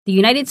The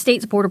United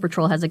States Border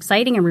Patrol has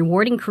exciting and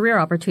rewarding career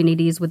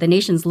opportunities with the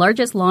nation's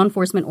largest law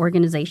enforcement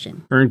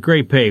organization. Earn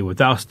great pay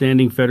with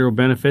outstanding federal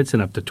benefits and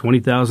up to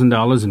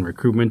 $20,000 in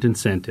recruitment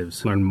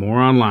incentives. Learn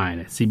more online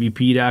at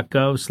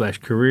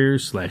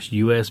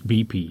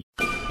cbp.gov/careers/USBP.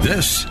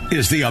 This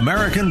is the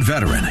American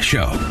Veteran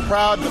Show.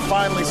 Proud to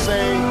finally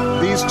say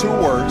these two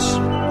words,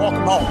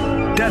 welcome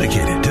home.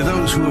 Dedicated to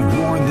those who have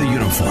worn the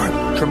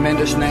uniform.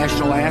 Tremendous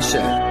national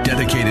asset.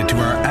 Dedicated to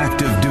our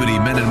active duty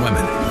men and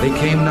women. They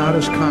came not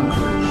as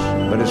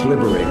conquerors, but as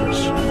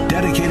liberators.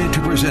 Dedicated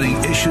to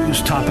presenting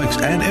issues, topics,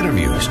 and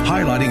interviews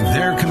highlighting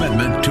their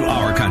commitment to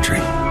our country.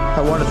 I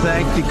want to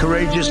thank the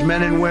courageous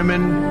men and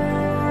women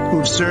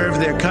who've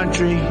served their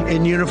country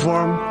in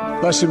uniform.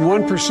 Less than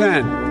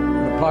 1% of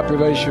the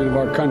population of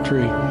our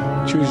country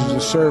chooses to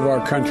serve our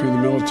country in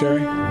the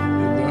military.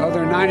 And the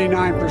other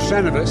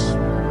 99% of us,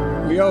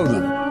 we owe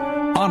them.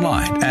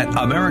 Online at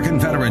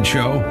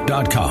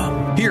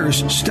AmericanVeteranShow.com.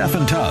 Here's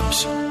Stephen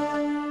Tubbs.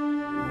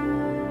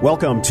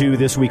 Welcome to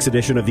this week's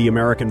edition of the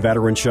American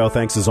Veteran Show.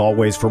 Thanks as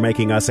always for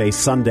making us a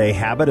Sunday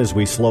habit as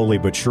we slowly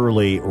but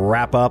surely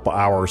wrap up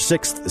our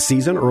 6th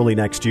season. Early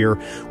next year,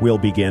 we'll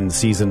begin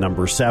season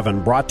number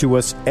 7, brought to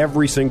us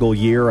every single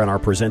year, and our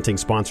presenting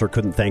sponsor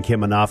couldn't thank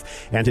him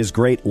enough, and his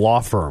great law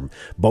firm,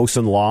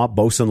 Boesen Law,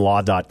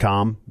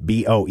 BoesenLaw.com,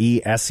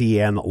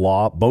 BOESEN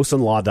Law,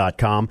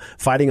 BoesenLaw.com,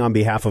 fighting on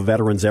behalf of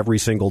veterans every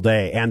single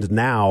day, and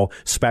now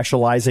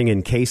specializing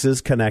in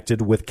cases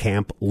connected with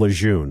Camp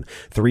Lejeune.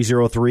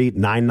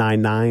 303-999-9999.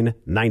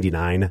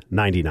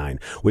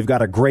 We've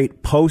got a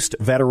great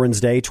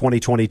post-Veterans Day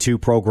 2022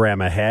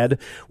 program ahead.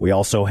 We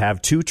also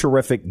have 2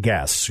 terrific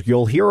guests.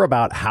 You'll hear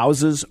about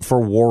Houses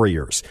for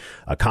Warriors,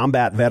 a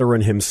combat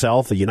veteran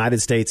himself, a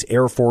United States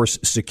Air Force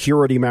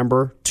security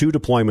member, 2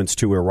 deployments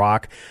to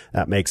Iraq.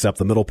 That makes up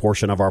the middle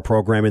portion of our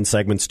program in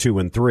segments 2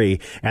 and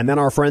 3. And then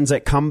our friends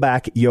at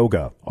Comeback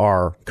Yoga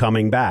are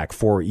coming back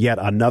for yet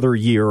another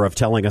year of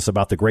telling us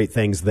about the great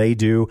things they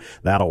do.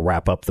 That'll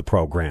wrap up the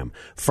program.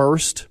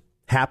 First,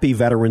 happy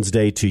Veterans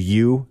Day to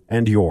you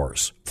and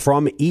yours.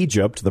 From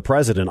Egypt, the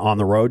president on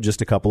the road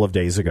just a couple of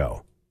days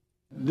ago.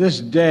 This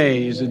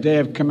day is a day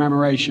of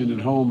commemoration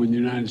at home in the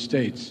United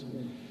States.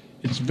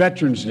 It's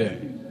Veterans Day.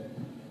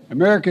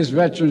 America's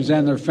veterans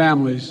and their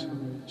families,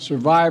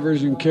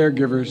 survivors and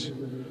caregivers,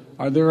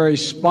 are the very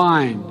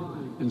spine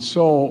and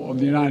soul of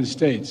the United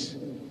States.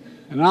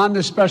 And on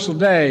this special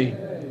day,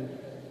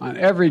 on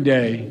every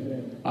day,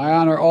 I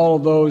honor all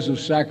of those who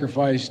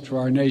sacrificed for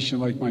our nation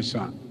like my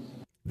son.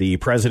 The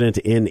president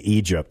in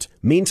Egypt.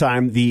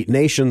 Meantime, the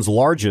nation's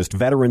largest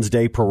Veterans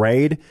Day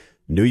parade,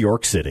 New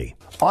York City.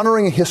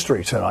 Honoring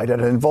history tonight,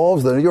 and it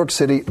involves the New York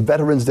City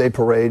Veterans Day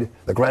Parade.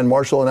 The Grand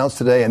Marshal announced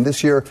today, and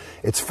this year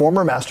it's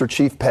former Master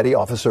Chief Petty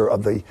Officer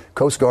of the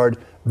Coast Guard,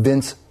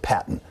 Vince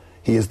Patton.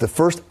 He is the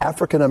first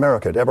African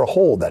American to ever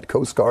hold that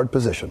Coast Guard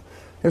position.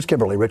 Here's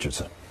Kimberly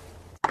Richardson.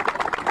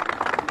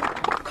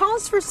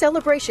 Calls for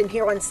celebration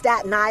here on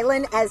Staten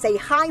Island as a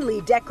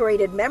highly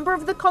decorated member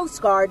of the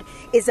Coast Guard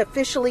is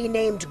officially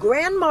named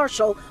Grand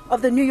Marshal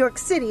of the New York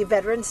City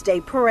Veterans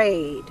Day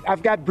Parade.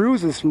 I've got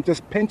bruises from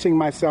just pinching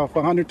myself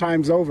 100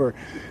 times over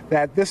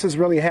that this is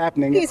really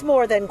happening. He's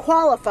more than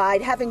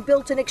qualified, having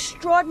built an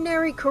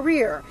extraordinary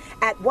career.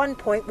 At one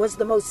point was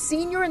the most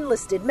senior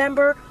enlisted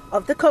member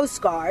of the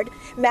Coast Guard.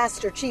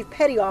 Master Chief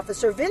Petty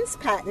Officer Vince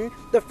Patton,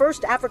 the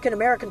first African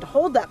American to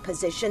hold that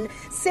position,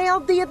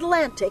 sailed the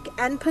Atlantic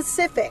and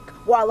Pacific.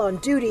 While on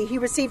duty, he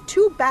received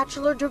 2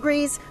 bachelor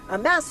degrees, a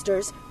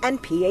master's, and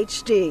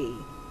PhD.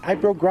 I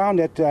broke ground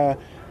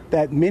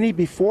that many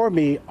before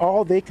me,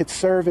 all they could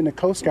serve in the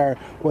Coast Guard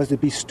was to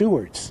be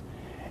stewards.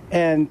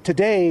 And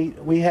today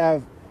we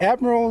have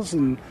admirals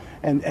and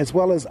as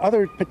well as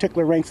other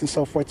particular ranks and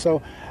so forth.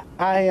 So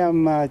I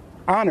am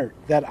honored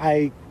that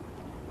I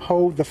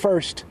hold the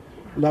first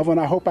level,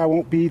 and I hope I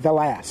won't be the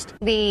last.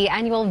 The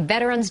annual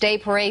Veterans Day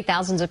Parade,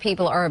 thousands of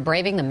people are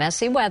braving the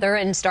messy weather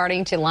and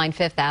starting to line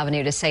Fifth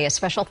Avenue to say a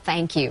special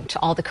thank you to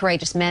all the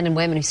courageous men and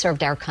women who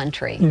served our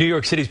country. New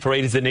York City's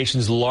parade is the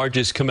nation's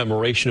largest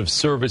commemoration of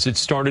service. It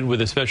started with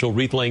a special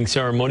wreath-laying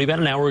ceremony about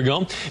an hour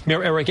ago.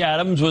 Mayor Eric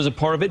Adams was a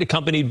part of it,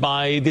 accompanied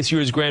by this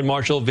year's Grand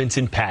Marshal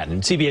Vincent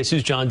Patton. CBS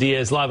News' John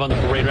Diaz live on the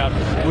parade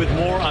route with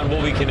more on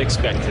what we can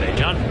expect today.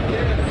 John?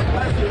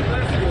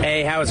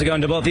 Hey, how's it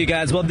going to both of you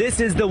guys? Well, this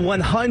is the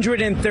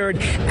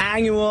 103rd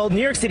annual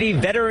New York City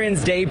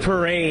Veterans Day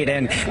Parade.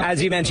 And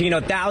as you mentioned,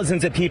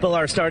 thousands of people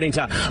are starting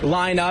to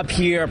line up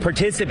here.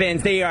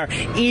 Participants, they are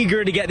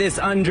eager to get this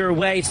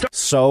underway.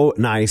 So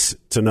nice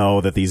to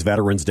know that these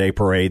Veterans Day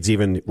parades,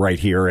 even right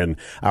here in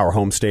our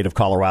home state of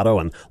Colorado,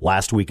 and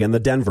last weekend, the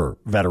Denver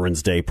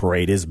Veterans Day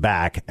Parade is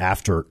back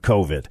after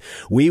COVID.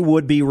 We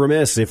would be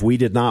remiss if we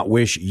did not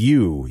wish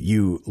you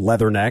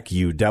leatherneck,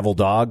 you devil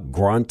dog,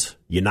 grunt,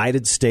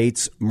 United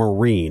States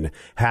Marine,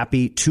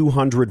 happy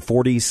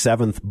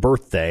 247th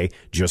birthday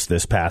just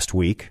this past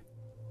week.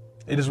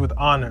 It is with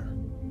honor,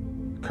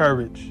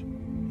 courage,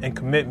 and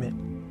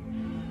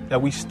commitment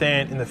that we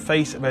stand in the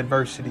face of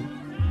adversity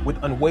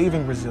with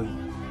unwavering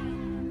resilience,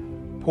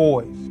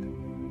 poised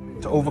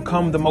to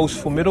overcome the most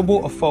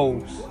formidable of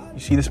foes You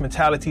see, this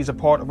mentality is a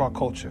part of our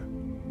culture,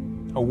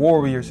 a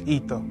warrior's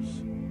ethos.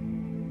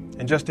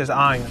 And just as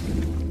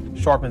iron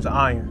sharpens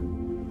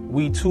iron,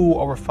 we too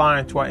are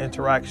refined to our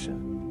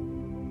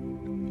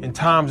interaction. In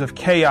times of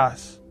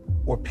chaos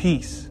or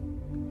peace,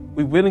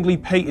 we willingly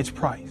pay its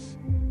price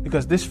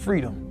because this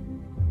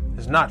freedom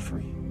is not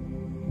free.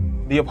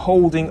 The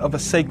upholding of a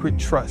sacred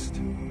trust,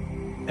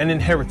 an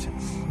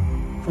inheritance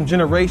from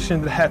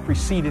generations that have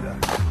preceded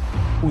us,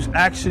 whose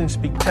actions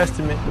speak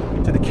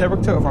testament to the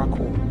character of our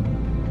core.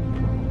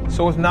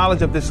 So with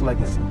knowledge of this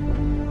legacy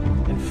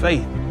and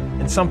faith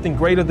in something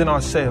greater than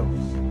ourselves,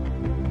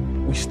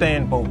 we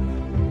stand bold,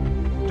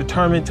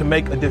 determined to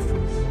make a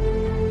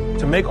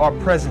difference, to make our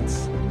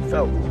presence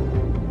felt.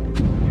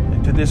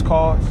 And to this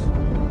cause,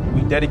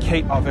 we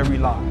dedicate our very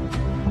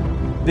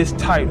lives. This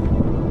title,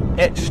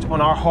 etched on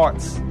our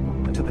hearts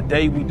until the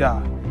day we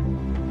die.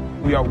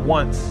 We are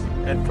once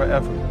and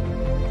forever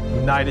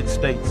United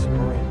States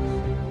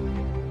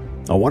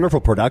Marines. A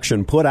wonderful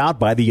production put out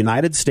by the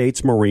United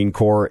States Marine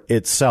Corps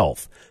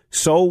itself.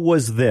 So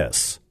was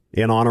this,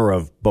 in honor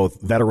of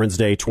both Veterans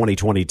Day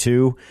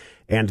 2022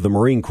 and the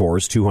Marine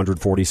Corps'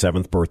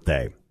 247th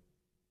birthday,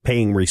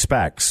 paying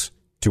respects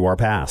to our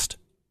past.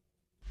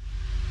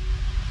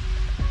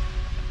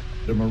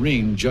 The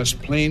Marine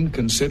just plain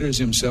considers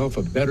himself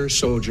a better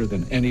soldier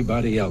than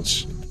anybody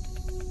else.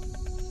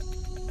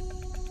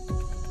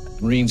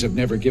 Marines have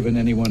never given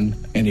anyone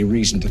any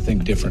reason to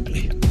think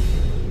differently.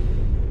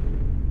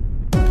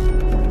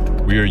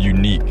 We are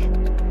unique,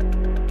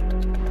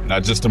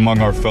 not just among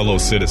our fellow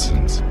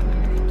citizens,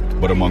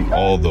 but among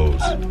all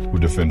those who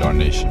defend our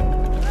nation.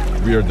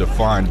 We are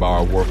defined by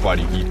our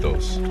warfighting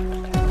ethos,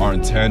 our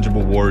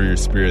intangible warrior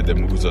spirit that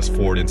moves us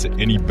forward into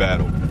any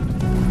battle,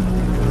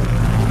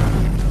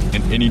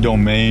 in any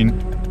domain,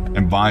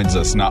 and binds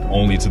us not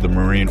only to the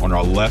Marine on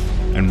our left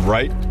and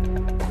right,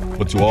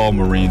 but to all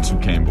Marines who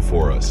came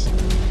before us.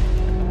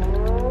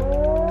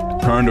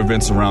 Current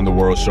events around the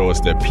world show us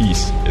that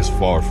peace is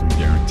far from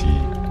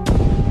guaranteed.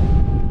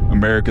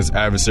 America's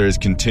adversaries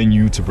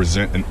continue to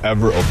present an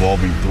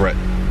ever-evolving threat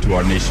to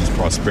our nation's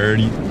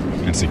prosperity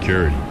and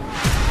security.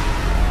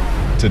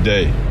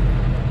 Today,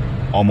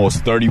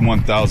 almost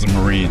 31,000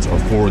 Marines are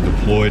forward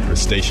deployed or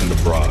stationed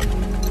abroad.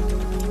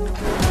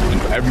 In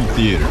every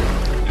theater,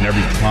 in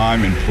every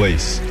time and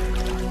place,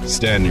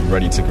 standing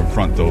ready to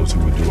confront those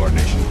who would do our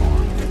nation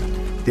harm.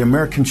 The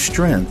American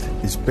strength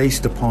is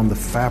based upon the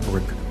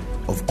fabric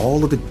of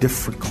all of the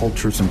different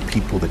cultures and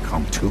people that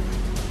come to.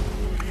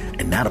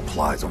 And that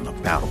applies on the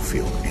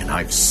battlefield, and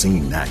I've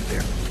seen that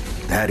there.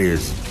 That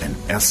is an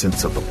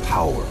essence of the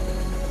power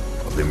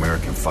of the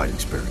American fighting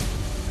spirit.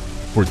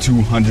 For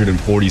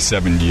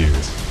 247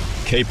 years,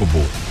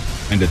 capable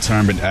and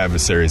determined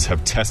adversaries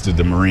have tested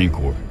the Marine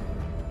Corps.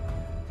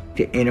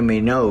 The enemy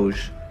knows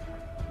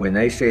when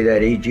they see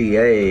that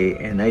EGA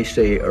and they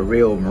see a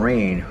real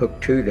Marine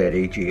hooked to that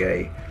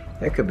EGA,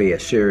 that could be a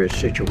serious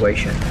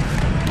situation.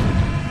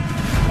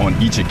 On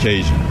each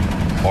occasion,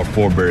 our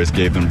forebears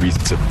gave them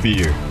reason to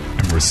fear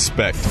and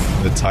respect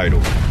the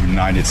title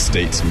United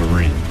States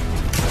Marine.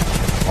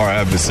 Our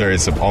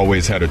adversaries have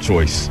always had a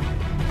choice: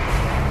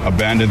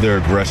 abandon their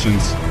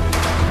aggressions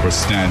or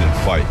stand and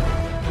fight.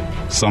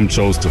 Some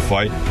chose to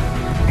fight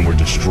and were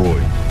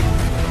destroyed.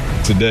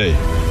 Today,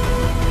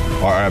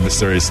 our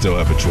adversaries still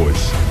have a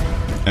choice,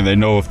 and they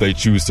know if they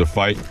choose to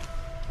fight,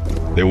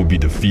 they will be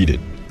defeated.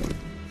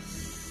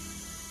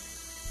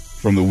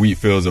 From the wheat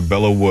fields of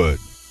Belleau Wood,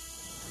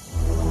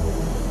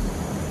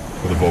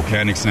 or the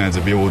volcanic sands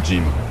of Iwo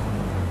Jima,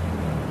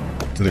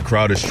 to the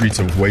crowded streets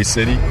of Hue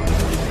City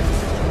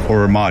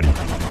or Ramadi,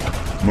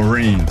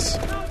 Marines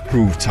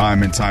prove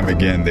time and time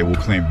again they will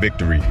claim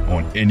victory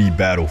on any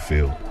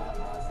battlefield.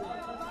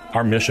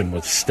 Our mission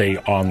was stay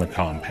on the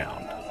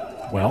compound.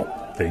 Well,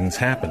 things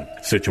happen.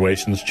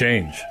 Situations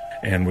change.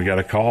 And we got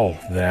a call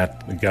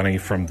that Gunny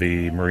from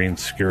the Marine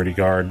Security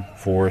Guard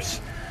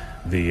Force,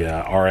 the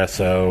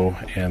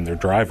RSO, and their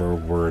driver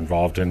were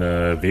involved in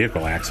a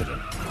vehicle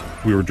accident.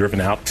 We were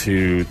driven out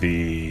to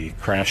the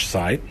crash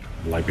site.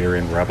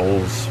 Liberian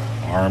rebels,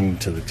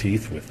 armed to the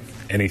teeth with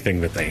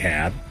anything that they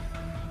had.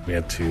 We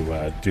had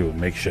to do a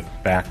makeshift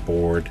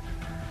backboard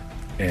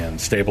and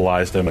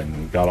stabilize them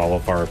and got all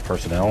of our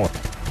personnel.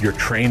 You're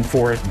trained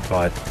for it,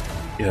 but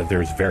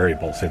there's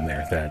variables in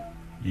there that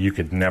you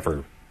could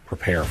never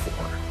prepare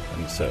for.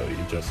 And so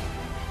you just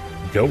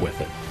go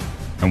with it.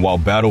 And while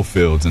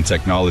battlefields and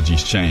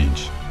technologies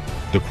change,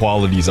 the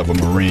qualities of a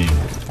Marine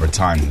are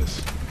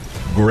timeless.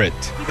 Grit,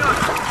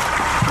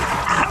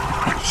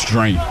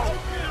 strength,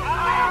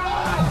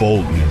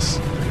 boldness,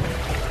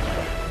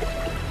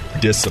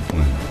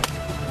 discipline,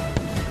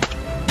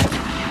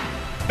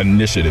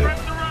 initiative,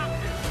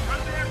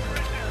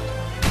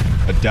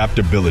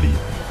 adaptability,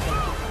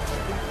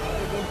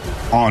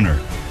 honor,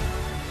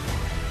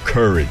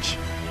 courage,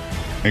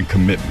 and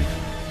commitment.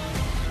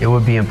 It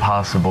would be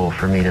impossible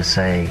for me to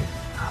say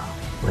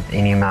with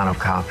any amount of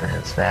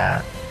confidence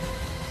that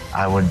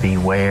I would be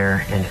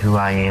where and who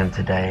I am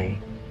today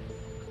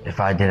if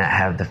I didn't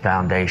have the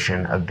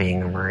foundation of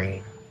being a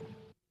Marine.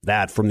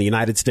 That from the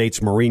United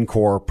States Marine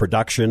Corps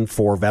production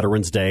for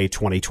Veterans Day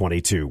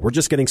 2022. We're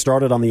just getting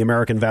started on the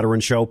American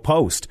Veteran Show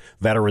post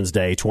Veterans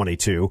Day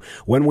 22.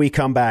 When we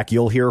come back,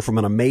 you'll hear from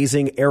an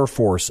amazing Air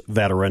Force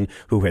veteran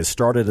who has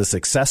started a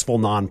successful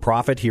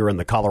nonprofit here in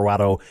the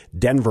Colorado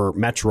Denver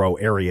metro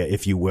area,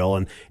 if you will,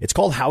 and it's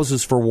called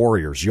Houses for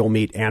Warriors. You'll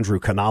meet Andrew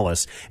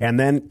Canales. And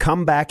then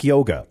Comeback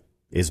Yoga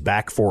is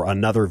back for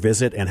another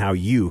visit, and how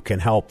you can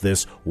help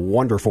this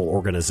wonderful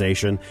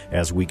organization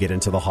as we get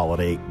into the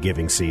holiday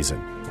giving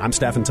season. I'm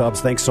Stephen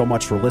Tubbs. Thanks so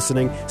much for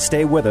listening.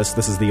 Stay with us.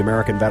 This is the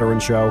American Veteran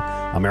Show,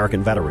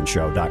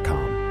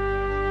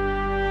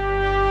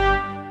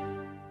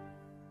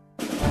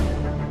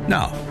 AmericanVeteranShow.com.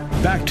 Now,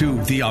 back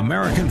to the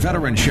American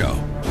Veteran Show.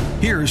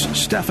 Here's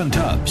Stephen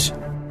Tubbs.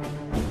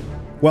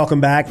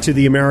 Welcome back to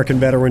the American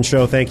Veteran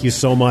Show. Thank you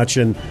so much.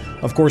 And,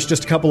 of course,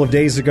 just a couple of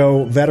days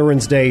ago,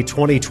 Veterans Day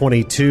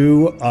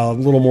 2022, a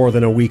little more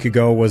than a week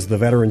ago, was the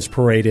Veterans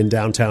Parade in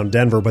downtown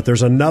Denver. But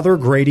there's another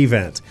great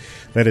event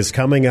that is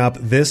coming up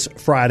this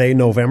Friday,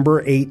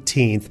 November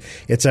 18th.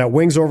 It's at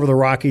Wings Over the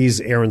Rockies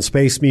Air and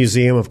Space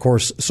Museum. Of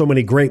course, so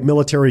many great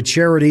military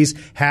charities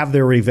have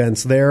their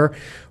events there.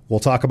 We'll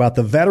talk about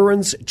the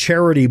Veterans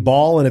Charity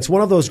Ball, and it's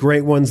one of those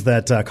great ones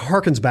that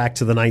harkens back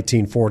to the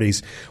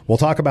 1940s. We'll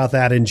talk about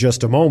that in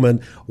just a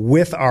moment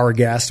with our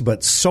guest,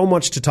 but so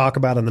much to talk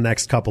about in the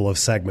next couple of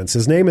segments.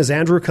 His name is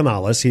Andrew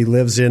Canales. He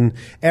lives in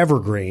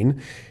Evergreen.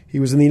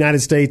 He was in the United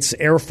States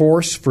Air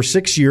Force for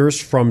 6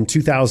 years, from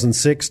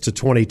 2006 to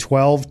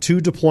 2012, 2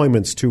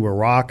 deployments to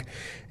Iraq,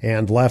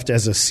 and left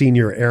as a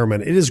senior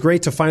airman. It is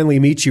great to finally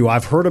meet you.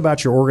 I've heard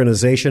about your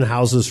organization,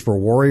 Houses for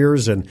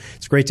Warriors, and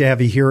it's great to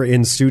have you here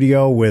in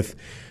studio with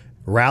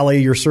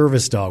Rally, your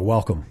service dog.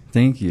 Welcome.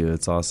 Thank you.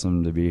 It's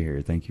awesome to be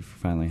here. Thank you for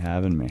finally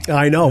having me.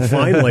 I know,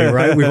 finally,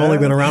 right? We've only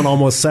been around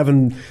almost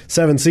seven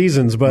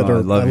seasons, but I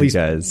love at least,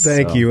 you guys.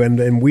 Thank you,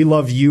 and we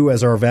love you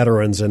as our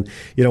veterans. And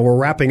we're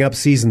wrapping up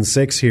season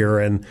 6 here,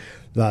 and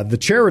the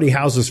charity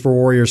Houses for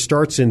Warriors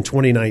starts in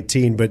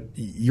 2019, but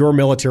your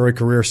military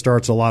career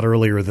starts a lot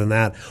earlier than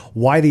that.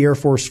 Why the Air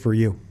Force for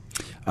you?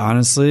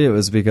 Honestly, it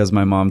was because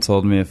my mom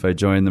told me if I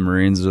joined the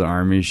Marines or the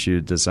Army, she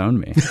would disown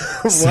me.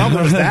 Well,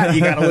 there's that.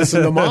 You got to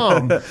listen to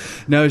Mom.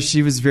 No,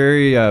 she was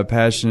very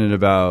passionate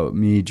about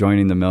me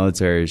joining the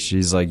military.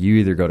 She's like, you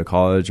either go to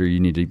college or you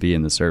need to be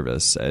in the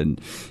service.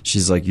 And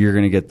she's like, you're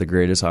going to get the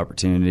greatest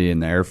opportunity in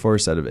the Air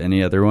Force out of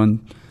any other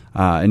one.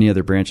 Any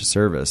other branch of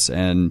service.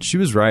 And she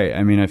was right.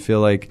 I mean, I feel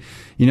like,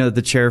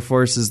 the chair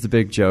force is the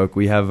big joke.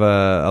 We have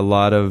a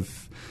lot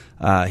of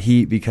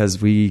heat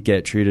because we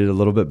get treated a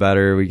little bit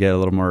better. We get a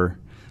little more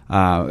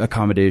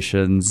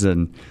accommodations,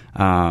 and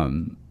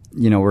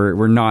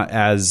we're not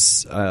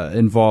as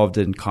involved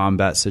in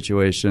combat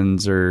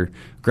situations or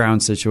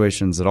ground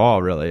situations at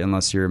all, really,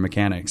 unless you're a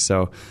mechanic.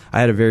 So I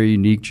had a very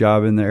unique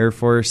job in the Air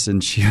Force,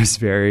 and she was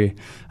very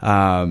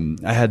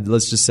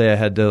let's just say I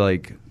had to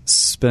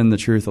spin the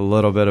truth a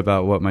little bit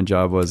about what my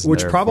job was.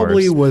 Which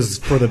probably was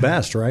for the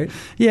best, right?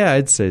 Yeah,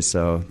 I'd say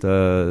so.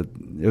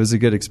 It was a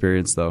good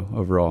experience, though,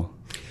 overall.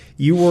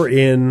 You were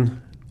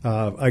in,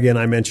 again,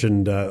 I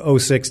mentioned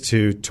 06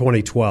 to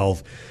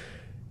 2012.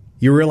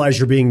 You realize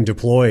you're being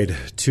deployed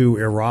to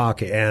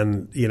Iraq,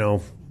 and,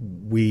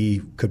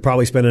 we could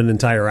probably spend an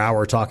entire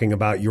hour talking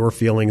about your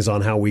feelings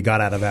on how we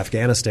got out of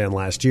Afghanistan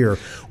last year.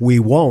 We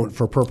won't,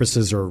 for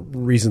purposes or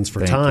reasons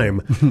for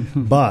time,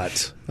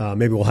 but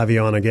maybe we'll have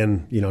you on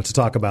again, to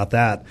talk about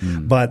that.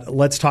 But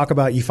let's talk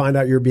about, you find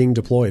out you're being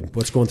deployed.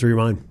 What's going through your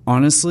mind?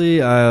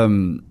 Honestly,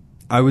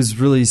 I was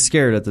really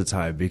scared at the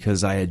time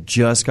because I had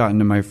just gotten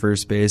to my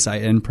first base. I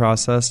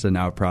in-processed and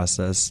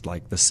out-processed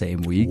the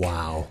same week.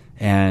 Wow.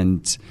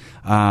 And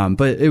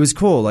but it was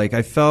cool.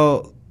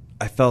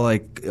 I felt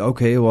like,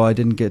 okay, well, I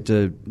didn't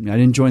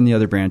join the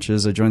other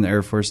branches. I joined the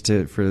Air Force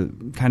for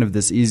kind of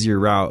this easier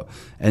route.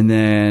 And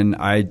then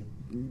I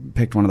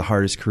picked one of the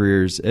hardest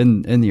careers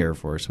in the Air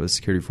Force, with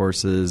security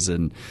forces.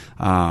 And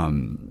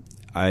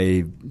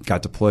I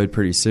got deployed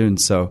pretty soon.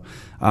 So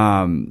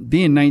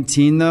being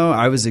 19, though,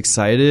 I was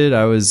excited.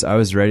 I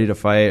was ready to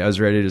fight. I was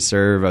ready to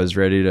serve. I was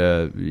ready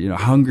to,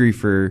 hungry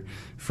for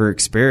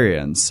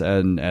experience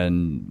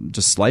and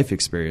just life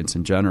experience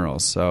in general.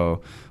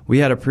 So we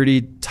had a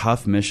pretty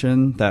tough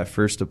mission that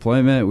first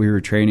deployment. We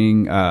were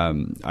training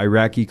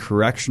Iraqi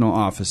correctional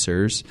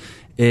officers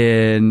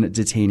in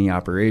detainee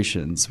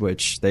operations,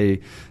 which they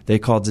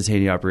call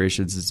detainee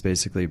operations. It's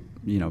basically,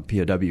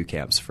 POW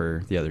camps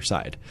for the other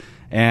side.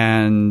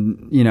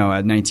 And,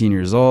 at 19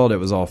 years old, it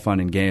was all fun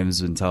and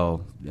games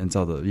until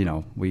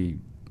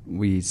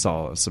we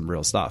saw some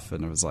real stuff,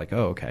 and it was like,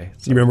 oh, okay.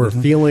 So, you remember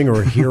feeling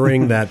or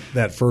hearing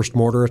that first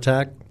mortar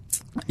attack?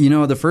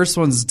 The first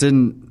ones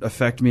didn't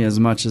affect me as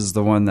much as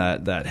the one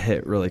that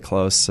hit really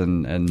close.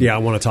 And yeah, I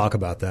want to talk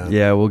about that.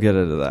 Yeah, we'll get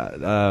into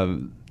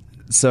that.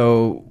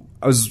 So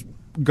I was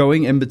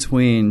going in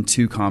between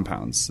 2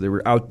 compounds. They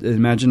were out.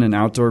 Imagine an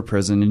outdoor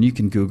prison, and you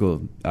can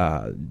Google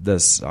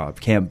this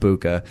Camp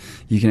Bucca.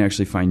 You can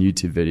actually find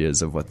YouTube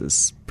videos of what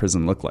this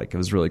prison looked like. It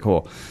was really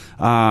cool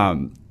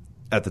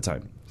at the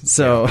time.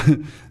 So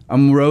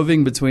I'm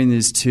roving between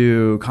these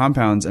two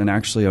compounds, and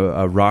actually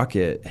a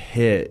rocket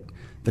hit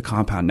the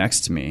compound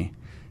next to me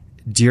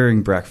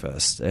during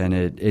breakfast, and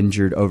it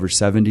injured over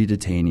 70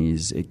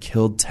 detainees. It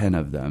killed 10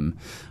 of them.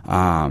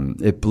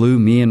 It blew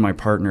me and my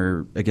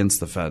partner against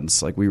the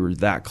fence. Like, we were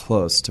that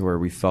close to where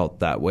we felt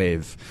that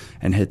wave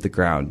and hit the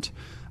ground.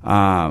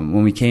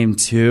 When we came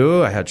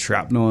to, I had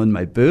shrapnel in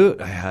my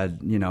boot. I had,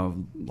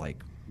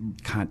 like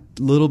kind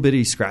of little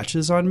bitty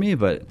scratches on me,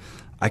 but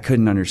I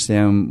couldn't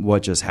understand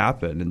what just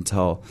happened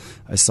until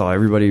I saw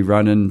everybody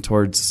running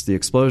towards the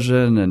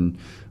explosion. And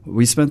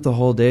we spent the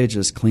whole day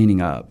just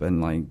cleaning up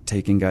and like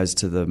taking guys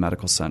to the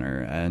medical center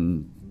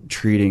and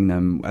treating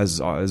them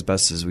as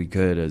best as we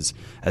could as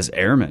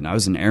airmen. I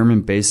was an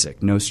airman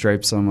basic, no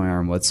stripes on my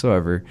arm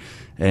whatsoever,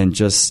 and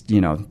just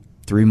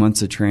 3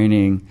 months of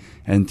training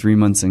and 3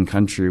 months in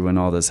country when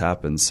all this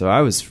happened. So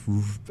I was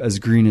as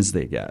green as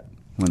they get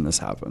when this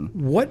happened.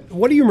 What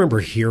do you remember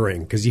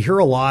hearing? Because you hear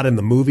a lot in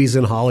the movies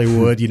in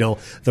Hollywood,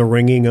 the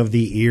ringing of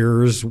the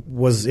ears.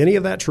 Was any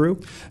of that true?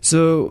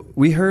 So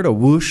we heard a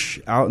whoosh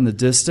out in the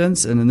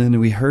distance, and then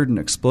we heard an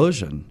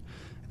explosion.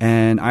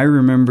 And I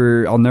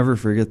remember, I'll never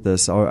forget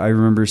this. I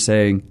remember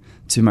saying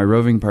to my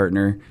roving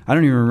partner, I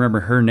don't even remember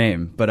her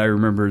name, but I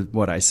remember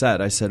what I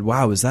said. I said,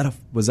 "Wow, was that a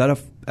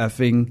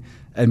effing?"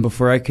 And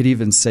before I could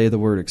even say the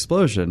word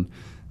explosion,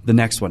 the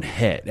next one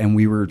hit, and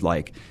we were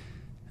like,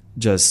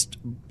 just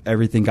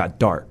everything got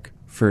dark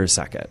for a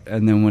second.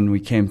 And then when we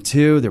came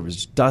to, there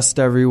was dust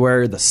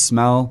everywhere. The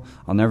smell,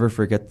 I'll never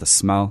forget the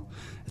smell.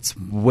 It's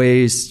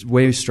way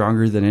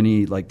stronger than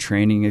any like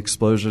training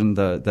explosion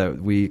that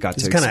we got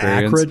to experience. It's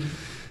kind of acrid.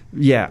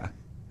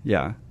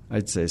 Yeah,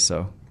 I'd say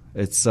so.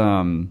 It's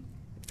and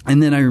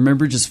then I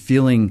remember just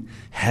feeling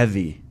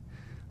heavy,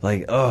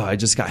 like, oh, I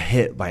just got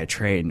hit by a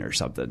train or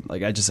something.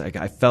 Like I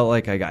felt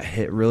like I got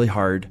hit really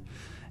hard,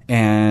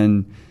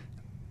 and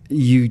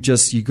you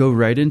go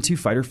right into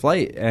fight or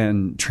flight,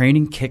 and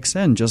training kicks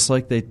in just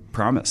like they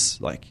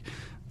promise. Like,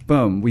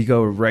 boom, we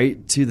go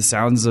right to the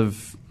sounds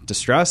of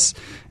distress.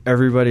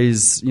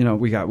 Everybody's,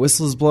 we got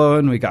whistles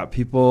blowing. We got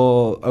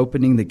people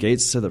opening the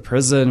gates to the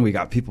prison. We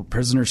got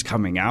prisoners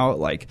coming out.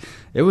 Like,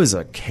 it was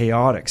a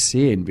chaotic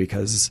scene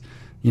because,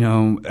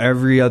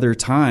 every other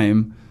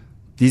time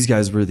these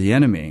guys were the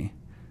enemy.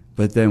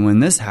 But then when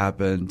this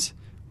happened,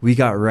 we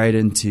got right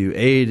into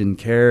aid and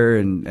care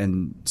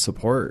and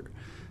support,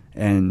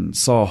 and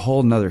saw a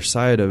whole nother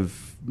side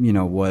of,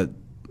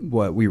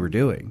 what we were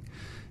doing.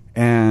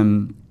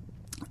 And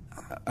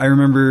I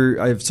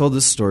remember I've told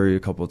this story a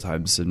couple of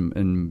times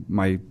in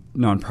my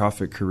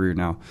nonprofit career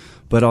now,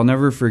 but I'll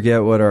never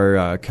forget what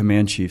our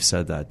command chief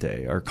said that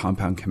day, our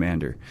compound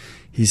commander.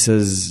 He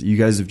says, "You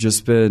guys have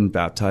just been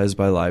baptized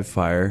by live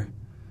fire,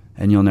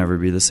 and you'll never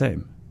be the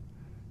same.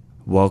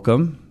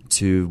 Welcome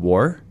to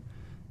war.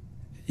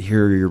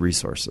 Here are your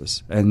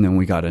resources." And then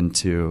we got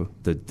into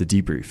the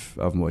debrief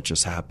of what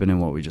just happened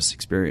and what we just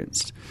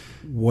experienced.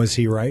 Was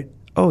he right?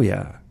 Oh,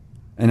 yeah.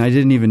 And I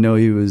didn't even know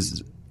he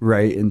was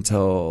right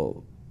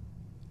until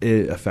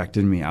it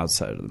affected me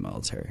outside of the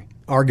military.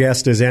 Our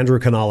guest is Andrew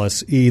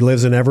Canales. He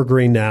lives in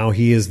Evergreen now.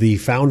 He is the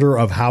founder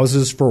of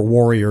Houses for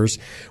Warriors.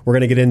 We're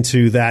going to get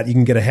into that. You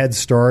can get a head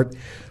start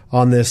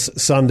on this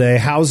Sunday.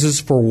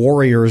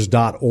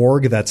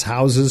 Housesforwarriors.org. That's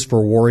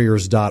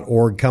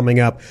housesforwarriors.org. Coming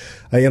up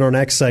in our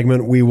next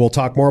segment, we will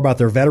talk more about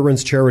their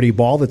Veterans Charity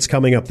Ball that's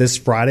coming up this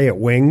Friday at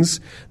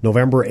Wings,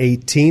 November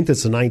 18th.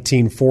 It's a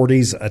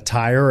 1940s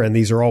attire, and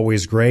these are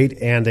always great,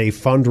 and a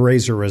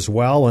fundraiser as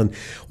well. And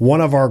one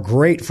of our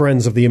great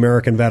friends of the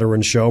American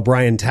Veterans Show,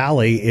 Brian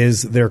Talley,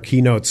 is their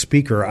keynote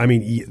speaker. I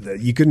mean,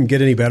 you couldn't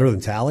get any better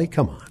than Talley?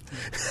 Come on.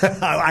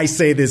 I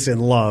say this in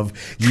love.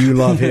 You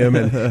love him,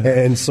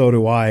 and so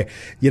do I.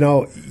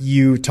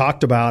 You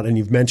talked about, and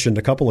you've mentioned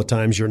a couple of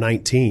times, you're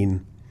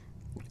 19.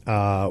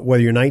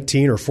 Whether you're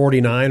 19 or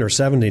 49 or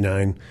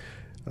 79,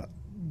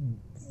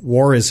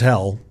 war is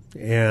hell,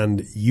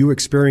 and you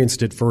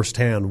experienced it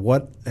firsthand.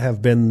 What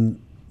have been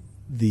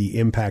the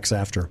impacts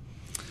after?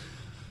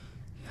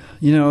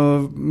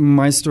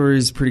 My story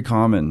is pretty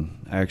common,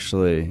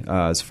 actually,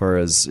 as far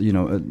as,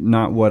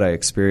 not what I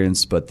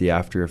experienced, but the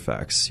after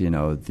effects,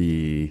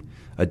 the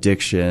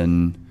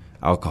addiction,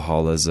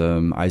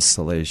 alcoholism,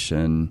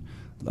 isolation,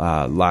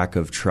 lack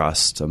of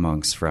trust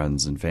amongst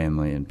friends and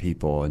family and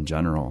people in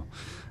general.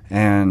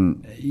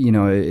 And,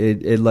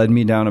 it led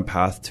me down a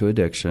path to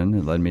addiction.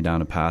 It led me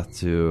down a path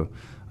to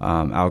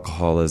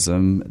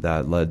alcoholism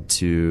that led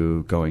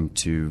to going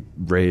to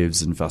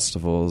raves and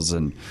festivals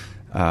and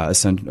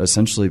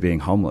essentially being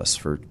homeless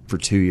for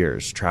 2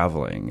 years,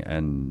 traveling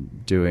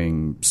and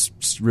doing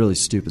really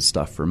stupid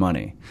stuff for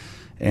money.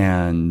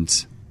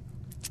 And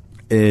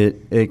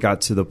it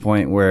got to the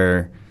point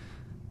where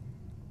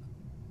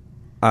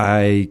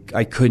I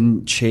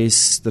couldn't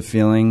chase the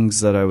feelings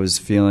that I was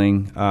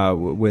feeling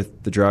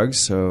with the drugs,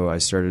 so I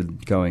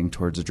started going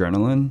towards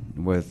adrenaline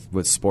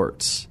with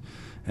sports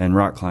and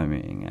rock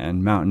climbing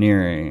and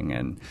mountaineering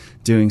and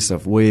doing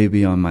stuff way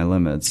beyond my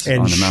limits on a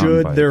mountain bike. And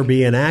should there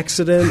be an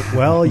accident,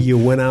 well, you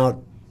went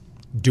out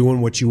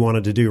doing what you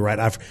wanted to do,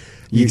 right?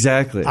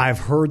 Exactly. I've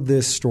heard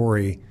this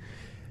story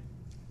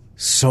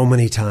so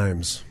many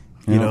times.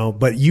 You know,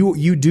 but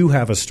you do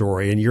have a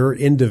story, and your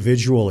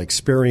individual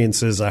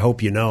experiences, I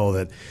hope you know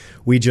that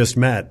we just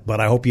met, but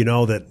I hope you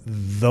know that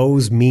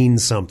those mean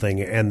something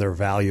and they're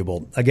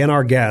valuable. Again,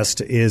 our guest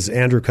is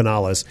Andrew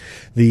Canales,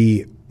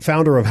 the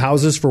founder of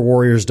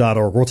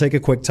housesforwarriors.org. We'll take a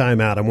quick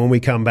time out, and when we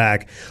come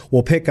back,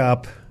 we'll pick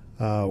up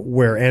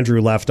where Andrew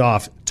left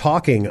off,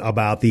 talking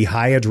about the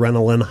high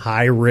adrenaline,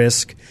 high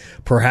risk,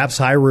 perhaps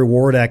high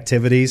reward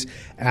activities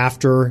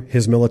after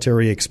his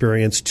military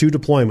experience. 2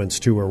 deployments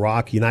to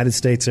Iraq, United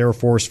States Air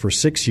Force for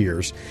 6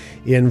 years,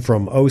 in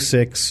from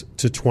 2006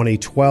 to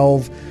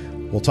 2012.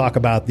 We'll talk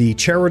about the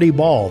charity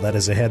ball that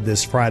is ahead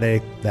this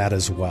Friday, that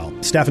as well.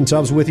 Stephen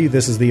Tubbs with you.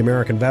 This is the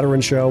American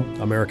Veteran Show,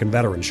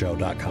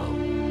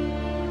 AmericanVeteranShow.com.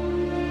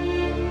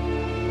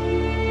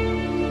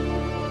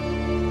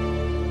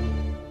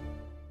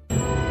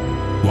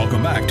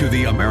 Welcome back to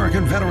the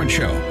American Veteran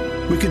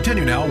Show. We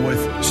continue now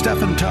with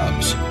Stephen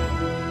Tubbs.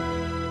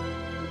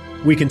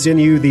 We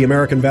continue the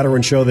American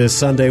Veteran Show this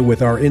Sunday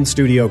with our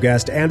in-studio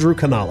guest, Andrew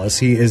Canales.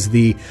 He is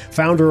the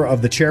founder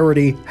of the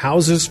charity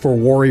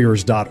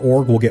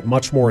housesforwarriors.org. We'll get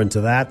much more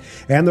into that.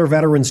 And their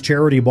Veterans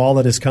Charity Ball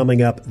that is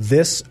coming up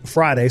this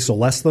Friday, so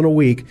less than a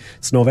week.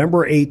 It's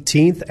November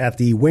 18th at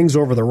the Wings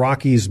Over the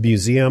Rockies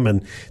Museum,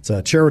 and it's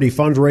a charity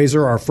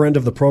fundraiser. Our friend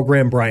of the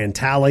program, Brian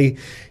Talley,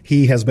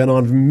 he has been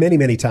on many,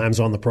 many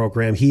times on the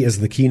program. He is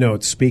the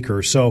keynote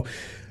speaker. So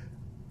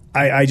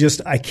I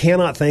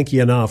cannot thank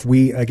you enough.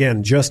 We,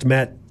 again, just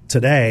met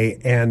today,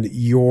 and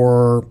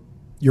your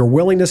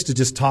willingness to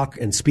just talk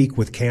and speak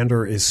with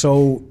candor is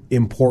so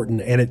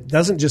important, and it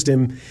doesn't just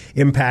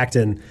impact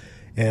and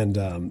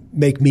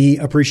make me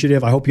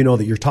appreciative. I hope you know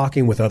that you're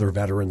talking with other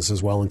veterans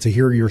as well, and to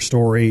hear your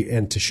story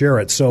and to share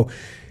it. So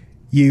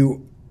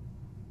you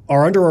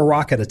are under a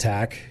rocket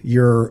attack.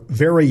 You're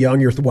very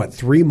young. You're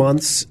 3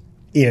 months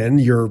in,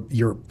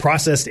 you're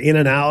processed in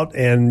and out,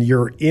 and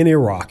you're in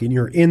Iraq, and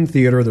you're in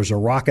theater. There's a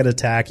rocket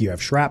attack. You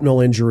have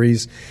shrapnel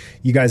injuries.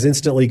 You guys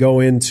instantly go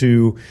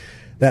into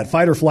that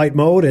fight or flight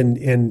mode,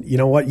 and you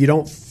know what? You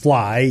don't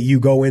fly. You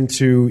go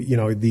into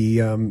the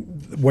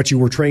what you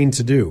were trained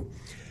to do.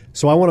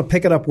 So I want to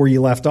pick it up where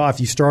you left off.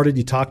 You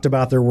talked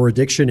about there were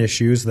addiction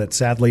issues that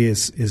sadly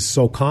is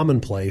so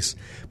commonplace,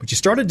 but you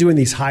started doing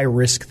these high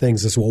risk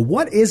things as well.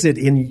 What is it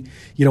in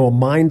a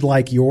mind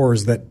like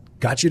yours that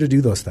got you to do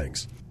those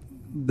things?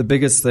 The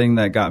biggest thing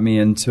that got me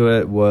into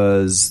it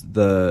was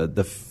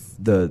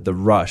the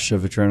rush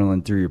of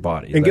adrenaline through your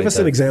body. And give us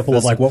an example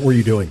of what were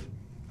you doing?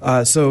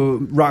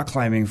 So rock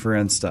climbing, for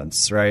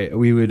instance, right?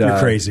 We would You're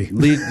crazy.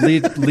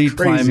 lead crazy.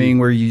 climbing,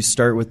 where you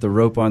start with the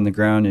rope on the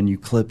ground and you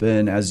clip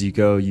in as you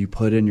go. You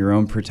put in your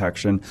own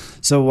protection.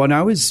 So when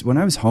I was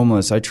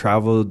homeless, I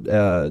traveled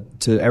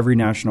to every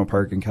national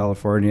park in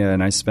California,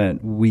 and I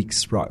spent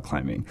weeks rock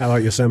climbing. How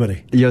about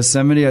Yosemite?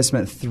 Yosemite, I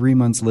spent 3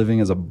 months living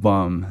as a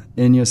bum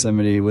in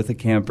Yosemite with a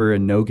camper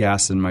and no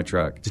gas in my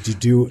truck. Did you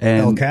do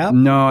El Cap?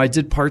 No, I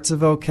did parts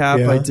of El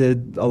Cap. Yeah. I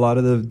did a lot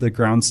of the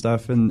ground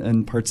stuff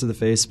and parts of the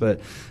face, but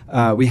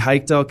we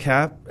hiked El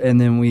Cap, and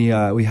then we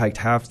hiked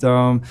Half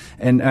Dome.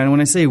 And when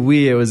I say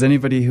we, it was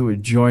anybody who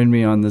would join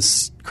me on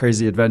this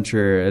crazy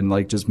adventure and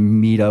just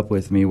meet up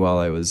with me while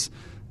I was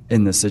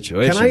in this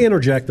situation. Can I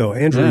interject, though?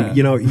 Andrew,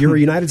 Yeah. You're a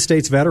United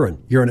States veteran.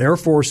 You're an Air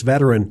Force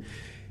veteran.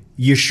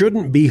 You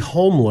shouldn't be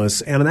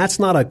homeless, and that's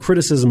not a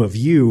criticism of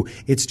you.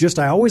 It's just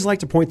I always like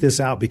to point this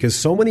out because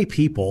so many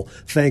people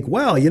think,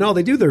 well,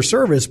 they do their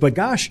service, but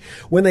gosh,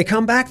 when they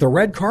come back, the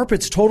red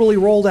carpet's totally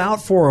rolled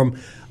out for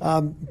them.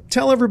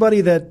 Tell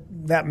everybody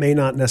that may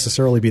not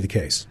necessarily be the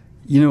case.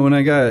 When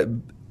I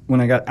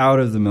got out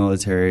of the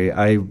military,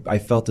 I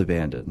felt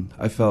abandoned.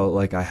 I felt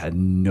like I had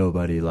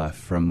nobody left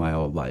from my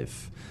old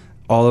life.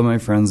 All of my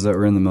friends that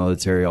were in the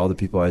military, all the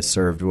people I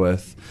served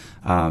with,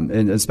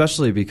 and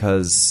especially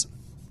because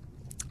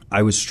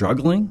I was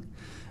struggling,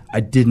 I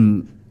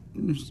didn't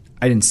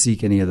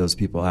seek any of those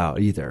people out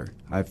either.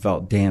 I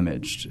felt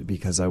damaged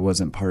because I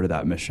wasn't part of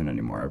that mission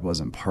anymore. I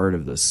wasn't part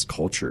of this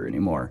culture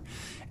anymore.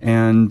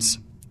 And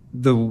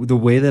the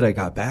way that I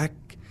got back,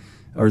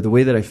 or the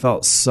way that I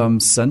felt some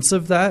sense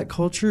of that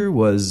culture,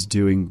 was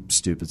doing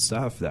stupid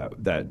stuff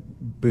that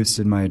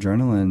boosted my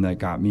adrenaline, that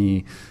got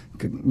me,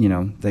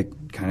 that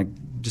kind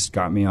of just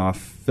got me off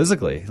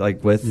physically,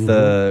 with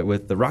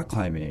the rock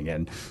climbing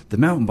and the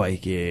mountain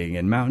biking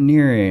and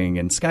mountaineering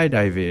and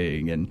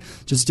skydiving and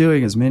just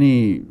doing as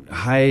many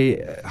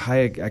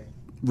high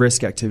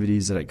risk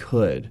activities that I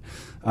could.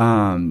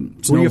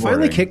 Were you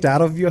finally kicked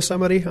out of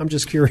Yosemite? I'm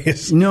just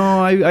curious. No,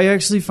 I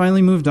actually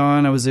finally moved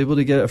on. I was able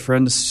to get a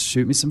friend to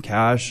shoot me some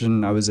cash,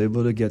 and I was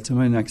able to get to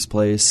my next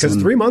place. Because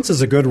 3 months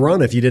is a good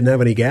run if you didn't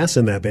have any gas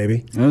in that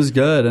baby. It was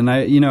good, and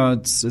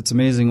it's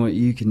amazing what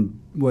you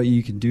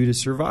can do to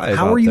survive.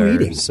 How are you there.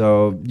 eating?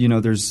 So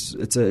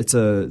it's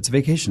a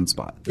vacation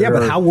spot.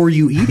 But how were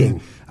you eating?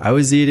 I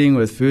was eating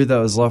with food that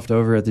was left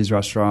over at these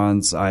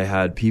restaurants. I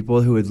had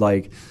people who would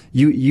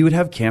you would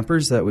have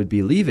campers that would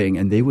be leaving,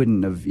 and they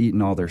wouldn't have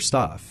eaten all their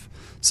stuff.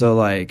 So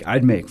like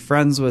I'd make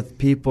friends with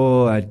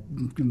people, I'd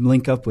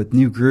link up with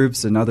new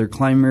groups and other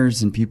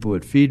climbers, and people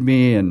would feed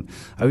me, and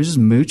I was just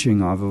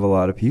mooching off of a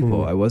lot of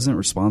people. I wasn't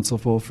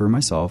responsible for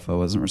myself. I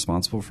wasn't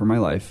responsible for my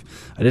life.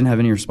 I didn't have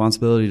any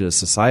responsibility to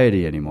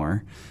society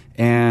anymore.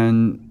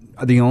 And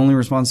the only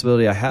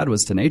responsibility I had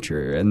was to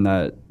nature, and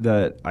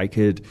that I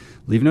could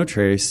leave no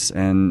trace.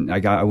 And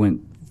I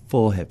went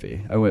full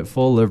hippie. I went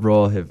full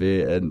liberal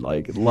hippie and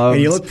like loved.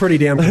 And you look pretty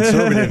damn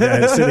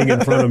conservative sitting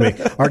in front of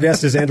me. Our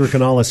guest is Andrew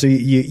Canala. So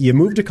you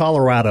moved to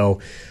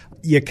Colorado.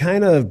 You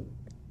kind of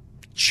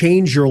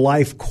change your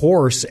life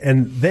course,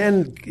 and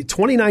then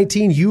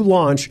 2019 you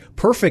launch,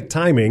 perfect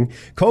timing,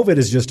 COVID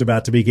is just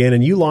about to begin,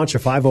 and you launch a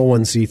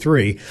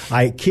 501c3.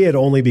 I kid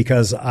only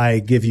because I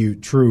give you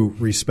true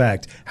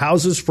respect.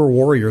 Houses for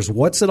Warriors,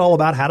 what's it all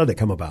about? How did it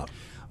come about?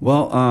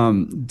 Well,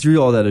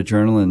 through all that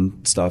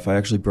adrenaline stuff, I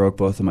actually broke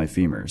both of my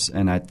femurs.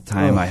 And at the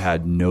time, I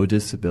had no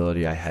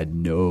disability. I had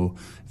no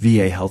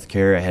VA health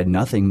care. I had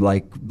nothing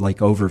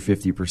like over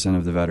 50%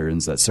 of the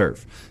veterans that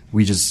serve.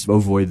 We just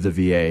avoid the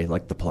VA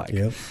like the plague.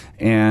 Yep.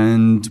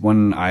 And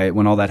when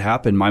all that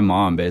happened, my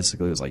mom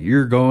basically was like,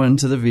 "You're going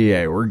to the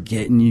VA. We're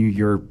getting you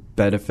your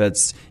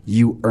benefits.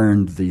 You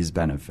earned these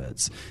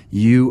benefits.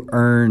 You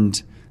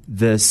earned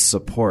this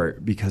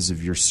support because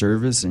of your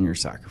service and your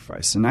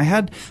sacrifice." And I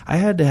had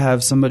to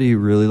have somebody who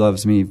really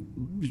loves me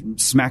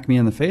smack me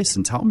in the face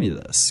and tell me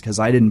this, because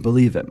I didn't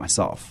believe it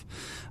myself.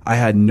 I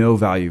had no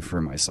value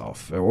for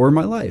myself or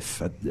my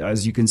life.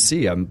 As you can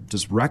see, I'm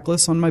just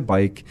reckless on my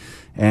bike,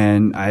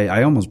 and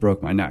I almost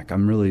broke my neck.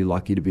 I'm really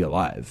lucky to be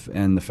alive.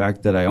 And the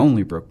fact that I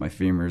only broke my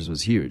femurs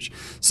was huge.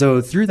 So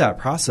through that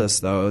process,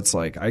 though, it's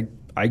like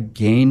I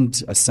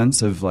gained a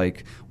sense of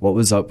like what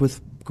was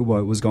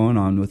going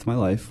on with my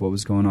life, what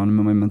was going on in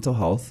my mental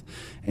health,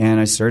 and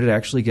I started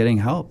actually getting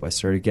help. I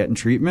started getting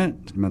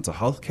treatment, mental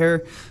health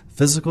care,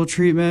 physical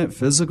treatment,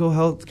 physical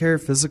health care,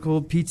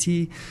 physical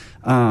PT.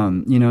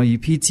 You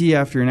PT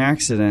after an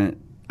accident.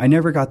 I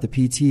never got the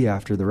PT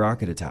after the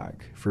rocket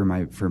attack for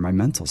my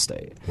mental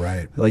state.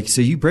 Right. Like,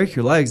 so you break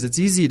your legs. It's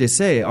easy to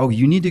say, oh,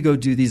 you need to go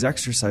do these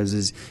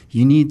exercises.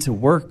 You need to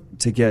work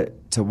to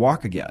get to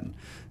walk again.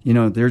 You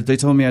know, they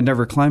told me I'd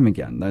never climb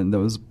again. That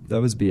was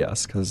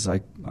BS, because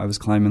I was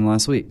climbing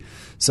last week.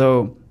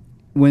 So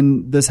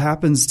when this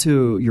happens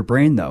to your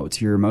brain, though,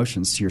 to your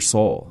emotions, to your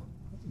soul,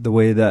 the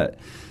way that,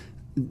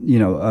 you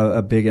know,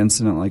 a big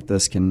incident like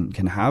this can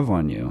have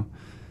on you,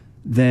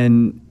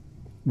 then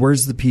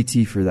where's the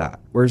PT for that?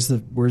 Where's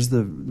the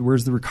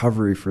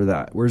recovery for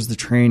that? Where's the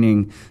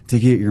training to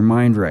get your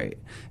mind right?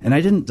 And I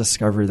didn't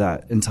discover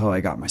that until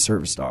I got my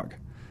service dog.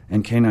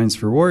 And Canines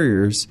for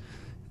Warriors,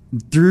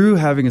 through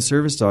having a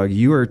service dog,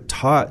 you are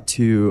taught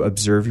to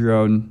observe your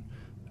own,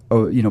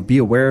 be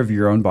aware of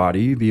your own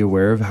body, be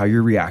aware of how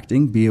you're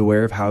reacting, be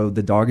aware of how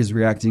the dog is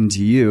reacting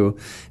to you.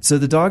 So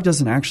the dog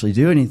doesn't actually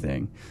do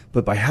anything.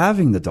 But by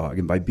having the dog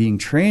and by being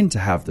trained to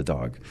have the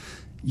dog,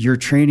 you're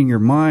training your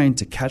mind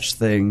to catch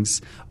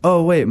things.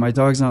 Oh, wait, my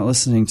dog's not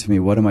listening to me.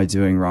 What am I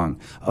doing wrong?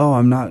 Oh,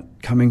 I'm not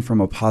coming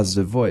from a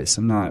positive voice.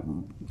 I'm not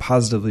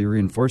positively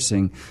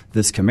reinforcing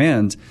this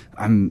command.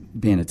 I'm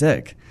being a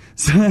dick.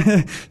 So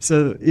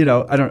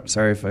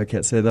sorry if I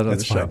can't say that on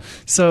the show.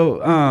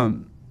 So,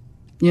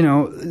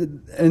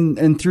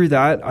 and through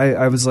that,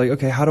 I was like,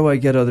 okay, how do I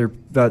get other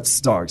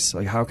vets dogs?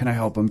 Like, how can I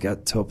help them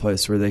get to a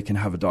place where they can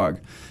have a dog?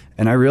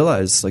 And I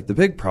realized, like, the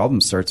big problem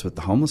starts with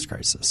the homeless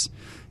crisis.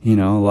 You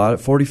know,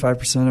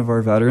 45% of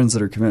our veterans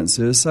that are committing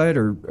suicide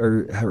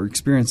are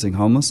experiencing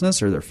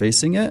homelessness, or they're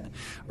facing it,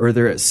 or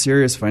they're at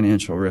serious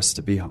financial risk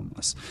to be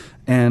homeless.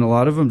 And a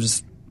lot of them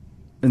just,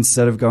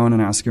 instead of going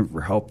and asking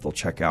for help, they'll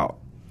check out.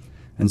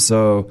 And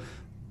so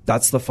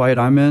that's the fight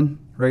I'm in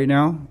right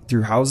now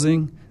through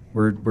housing.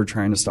 We're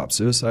trying to stop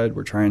suicide.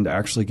 We're trying to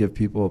actually give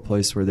people a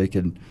place where they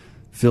can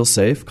feel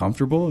safe,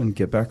 comfortable, and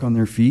get back on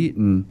their feet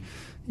and,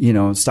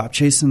 stop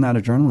chasing that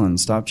adrenaline,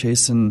 stop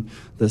chasing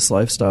this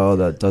lifestyle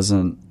that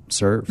doesn't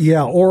serve.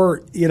 Yeah,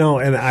 or,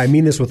 and I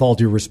mean this with all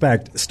due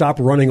respect, stop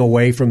running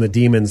away from the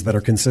demons that are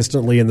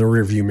consistently in the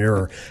rearview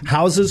mirror.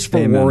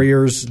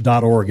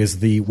 Housesforwarriors.org is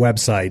the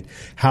website.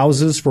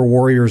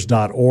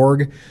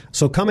 Housesforwarriors.org.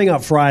 So coming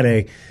up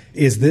Friday,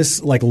 is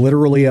this like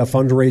literally a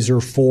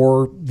fundraiser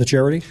for the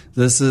charity?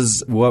 This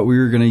is what we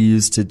were going to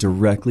use to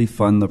directly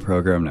fund the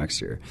program next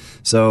year.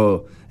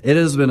 So it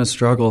has been a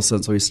struggle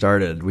since we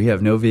started. We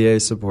have no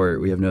VA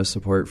support. We have no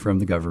support from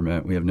the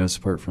government. We have no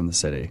support from the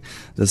city.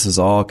 This is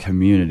all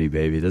community,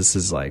 baby. This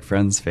is like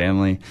friends,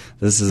 family.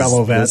 This is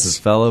fellow vets. This is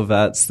fellow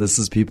vets. This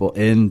is people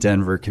in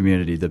Denver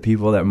community. The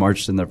people that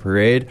marched in the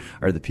parade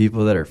are the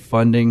people that are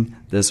funding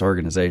this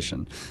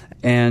organization.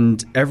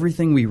 And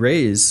everything we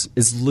raise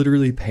is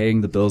literally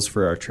paying the bills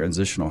for our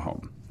transitional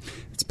home.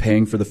 It's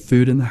paying for the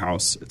food in the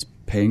house. It's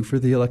paying for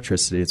the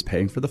electricity. It's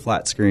paying for the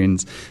flat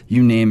screens.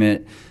 You name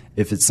it.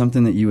 If it's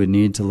something that you would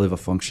need to live a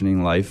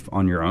functioning life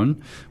on your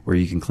own, where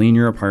you can clean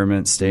your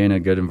apartment, stay in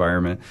a good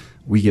environment,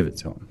 we give it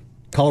to them.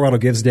 Colorado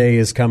Gives Day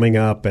is coming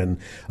up, and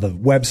the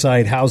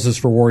website,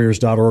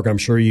 housesforwarriors.org. I'm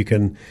sure you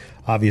can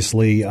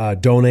obviously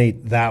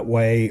donate that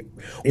way.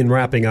 In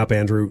wrapping up,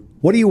 Andrew,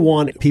 what do you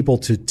want people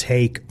to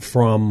take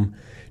from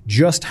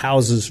just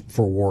Houses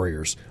for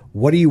Warriors?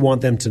 What do you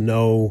want them to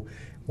know?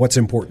 What's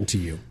important to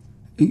you?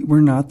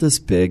 We're not this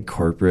big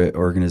corporate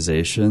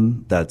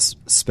organization that's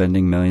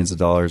spending millions of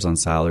dollars on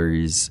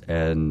salaries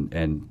and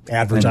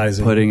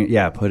advertising,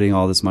 and putting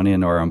all this money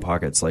into our own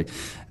pockets. Like,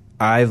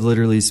 I've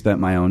literally spent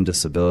my own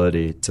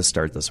disability to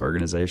start this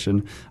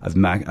organization. I've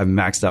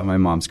maxed out my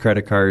mom's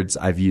credit cards.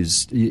 I've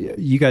used,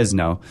 you guys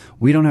know,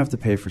 we don't have to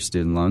pay for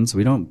student loans.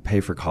 We don't pay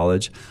for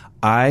college.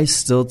 I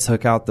still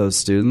took out those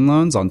student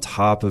loans on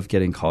top of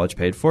getting college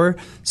paid for,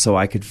 so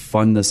I could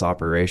fund this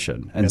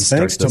operation and start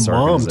thanks this to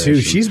Mom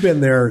too. She's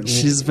been there.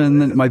 She's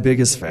been my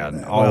biggest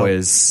fan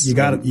always.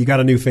 Well, you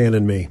got a new fan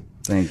in me.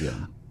 Thank you.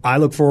 I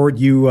look forward.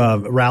 You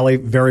rally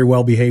very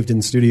well behaved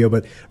in studio,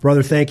 but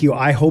brother, thank you.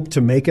 I hope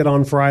to make it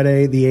on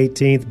Friday the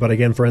 18th. But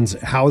again, friends,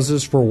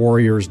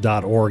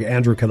 housesforwarriors.org.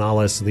 Andrew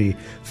Canales, the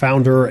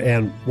founder,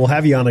 and we'll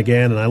have you on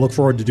again. And I look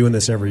forward to doing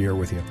this every year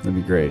with you. That'd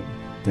be great.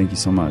 Thank you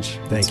so much.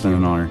 It's been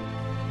an honor.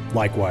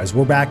 Likewise.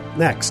 We're back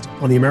next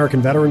on the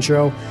American Veteran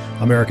Show,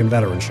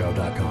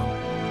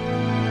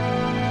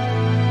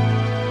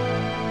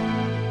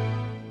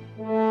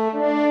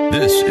 AmericanVeteranShow.com.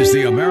 This is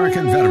the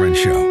American Veteran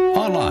Show,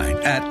 online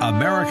at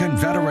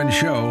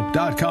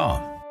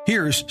AmericanVeteranShow.com.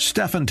 Here's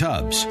Stephen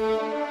Tubbs.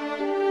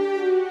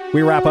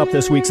 We wrap up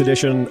this week's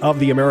edition of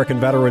the American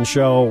Veteran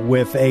Show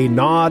with a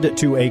nod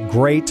to a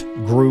great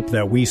group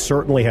that we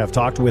certainly have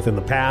talked with in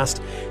the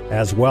past,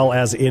 as well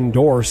as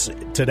endorse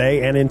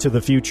today and into the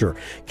future.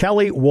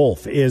 Kelly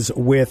Wolf is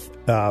with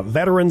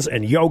Veterans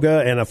and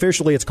Yoga, and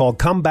officially it's called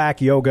Comeback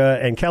Yoga.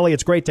 And Kelly,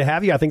 it's great to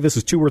have you. I think this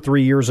is 2 or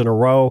 3 years in a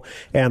row,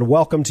 and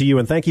welcome to you,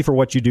 and thank you for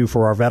what you do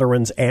for our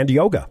veterans and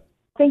yoga.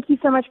 Thank you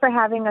so much for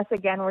having us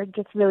again. We're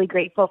just really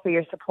grateful for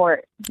your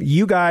support.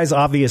 You guys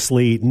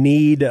obviously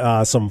need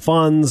some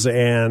funds,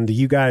 and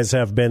you guys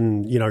have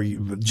been,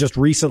 just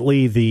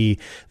recently the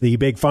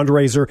big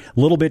fundraiser, a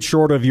little bit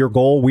short of your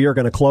goal. We are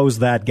going to close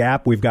that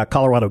gap. We've got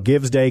Colorado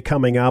Gives Day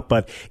coming up,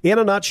 but in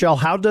a nutshell,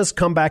 how does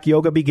Comeback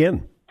Yoga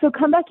begin? So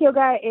Comeback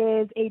Yoga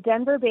is a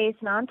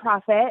Denver-based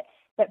nonprofit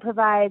that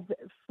provides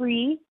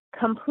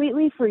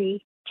completely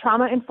free,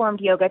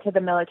 trauma-informed yoga to the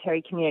military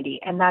community,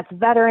 and that's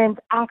veterans,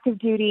 active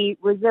duty,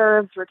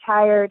 reserves,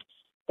 retired,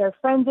 their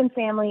friends and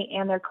family,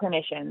 and their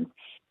clinicians.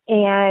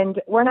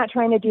 And we're not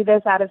trying to do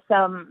this out of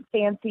some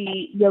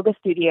fancy yoga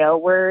studio.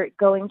 We're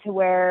going to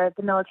where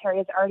the military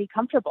is already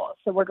comfortable.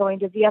 So we're going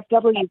to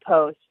VFW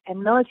posts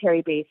and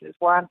military bases.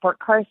 We're on Fort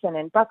Carson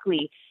and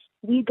Buckley.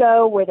 We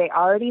go where they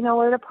already know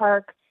where to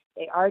park.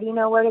 They already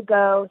know where to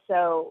go.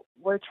 So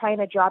we're trying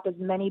to drop as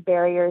many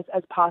barriers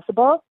as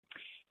possible.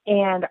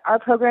 And our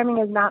programming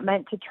is not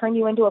meant to turn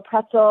you into a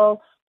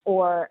pretzel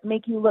or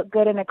make you look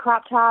good in a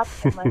crop top,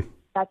 unless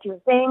that's your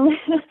thing.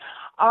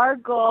 Our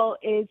goal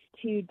is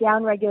to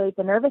downregulate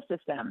the nervous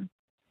system.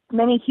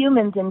 Many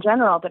humans in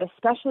general, but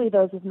especially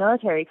those with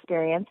military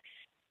experience,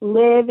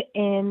 live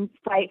in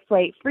fight,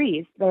 flight,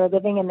 freeze. They're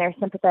living in their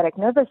sympathetic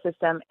nervous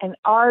system, and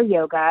our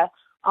yoga,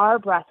 our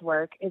breath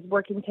work, is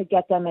working to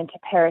get them into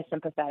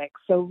parasympathetic.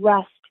 So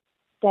rest,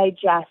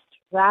 digest,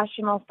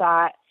 rational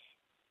thought,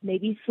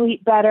 maybe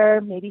sleep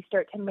better, maybe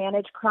start to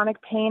manage chronic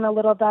pain a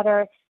little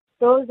better.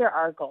 Those are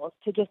our goals,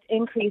 to just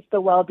increase the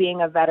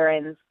well-being of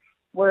veterans.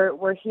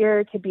 We're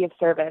here to be of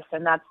service,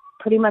 and that's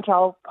pretty much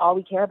all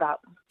we care about.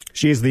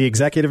 She is the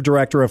executive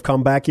director of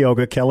Comeback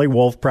Yoga, Kelly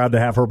Wolf. Proud to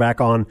have her back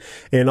on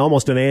in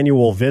almost an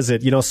annual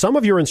visit. Some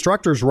of your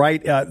instructors,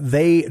 right,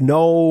 they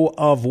know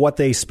of what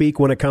they speak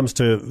when it comes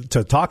to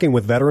talking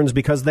with veterans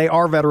because they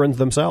are veterans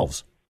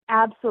themselves.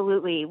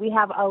 Absolutely. We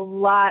have a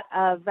lot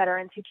of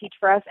veterans who teach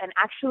for us, and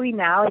actually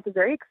now it's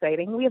very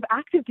exciting. We have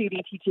active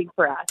duty teaching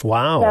for us.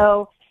 Wow.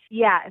 So,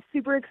 yeah,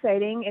 super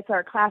exciting. It's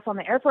our class on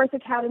the Air Force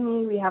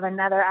Academy. We have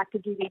another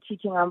active duty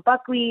teaching on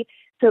Buckley.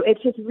 So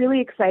it's just really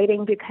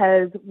exciting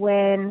because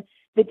when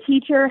the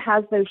teacher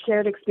has those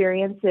shared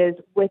experiences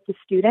with the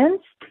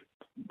students,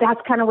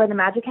 that's kind of where the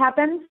magic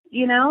happens.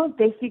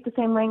 They speak the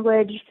same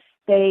language.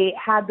 They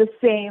had the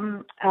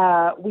same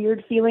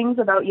weird feelings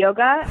about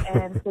yoga,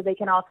 and so they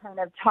can all kind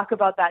of talk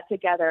about that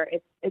together.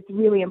 It's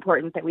really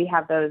important that we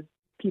have those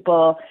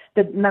people,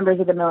 the members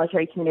of the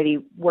military community,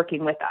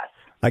 working with us.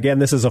 Again,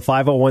 this is a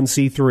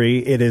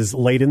 501c3. It is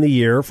late in the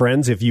year.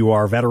 Friends, if you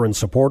are veteran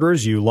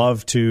supporters, you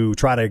love to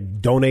try to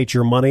donate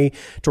your money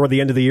toward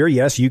the end of the year.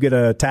 Yes, you get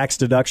a tax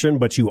deduction,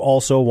 but you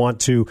also want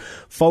to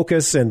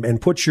focus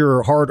and put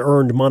your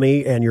hard-earned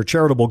money and your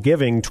charitable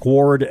giving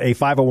toward a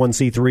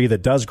 501c3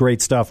 that does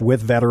great stuff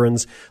with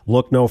veterans.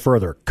 Look no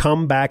further.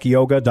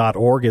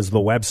 Comebackyoga.org is the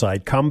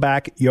website,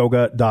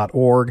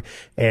 comebackyoga.org,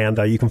 and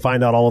you can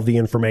find out all of the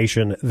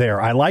information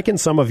there. I like in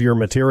some of your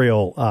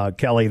material,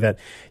 Kelly, that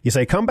you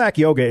say Comeback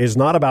Yoga is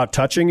not about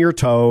touching your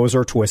toes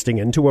or twisting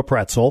into a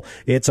pretzel.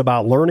 It's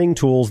about learning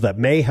tools that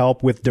may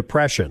help with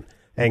depression,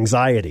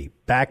 anxiety,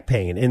 back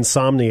pain,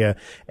 insomnia,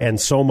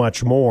 and so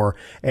much more.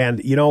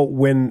 And, you know,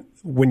 when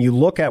you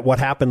look at what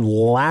happened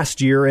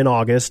last year in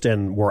August,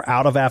 and we're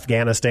out of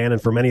Afghanistan,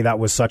 and for many that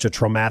was such a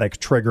traumatic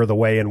trigger, the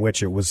way in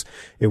which it was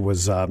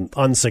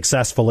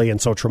unsuccessfully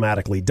and so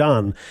traumatically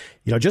done.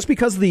 You know, just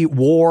because the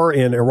war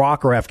in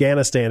Iraq or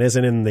Afghanistan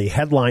isn't in the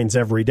headlines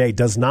every day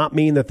does not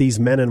mean that these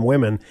men and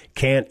women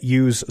can't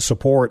use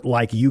support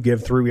like you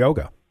give through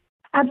yoga.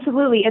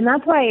 Absolutely. And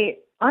that's why,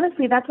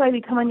 honestly, that's why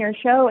we come on your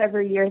show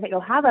every year that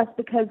you'll have us,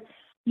 because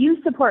you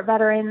support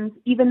veterans,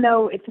 even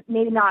though it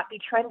may not be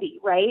trendy,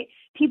 right?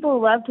 People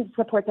love to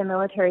support the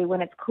military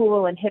when it's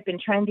cool and hip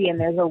and trendy and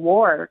there's a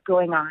war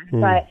going on.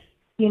 But,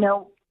 you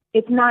know,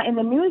 it's not in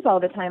the news all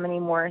the time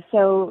anymore.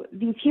 So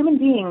these human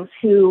beings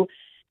who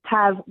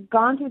have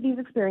gone through these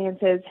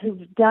experiences,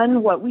 who've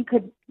done what we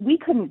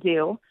couldn't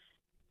do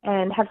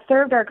and have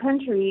served our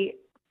country,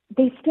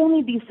 they still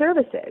need these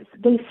services.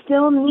 They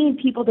still need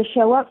people to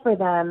show up for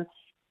them.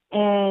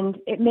 And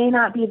it may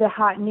not be the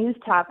hot news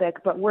topic,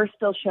 but we're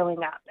still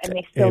showing up, and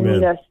they still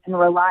need us and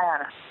rely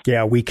on us.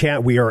 Yeah,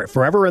 we are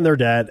forever in their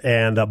debt.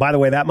 And by the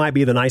way, that might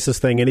be the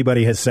nicest thing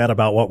anybody has said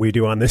about what we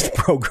do on this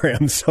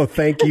program. So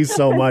thank you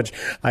so much.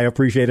 I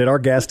appreciate it. Our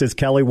guest is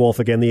Kelly Wolf,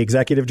 again, the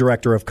executive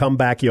director of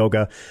Comeback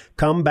Yoga,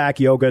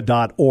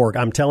 comebackyoga.org.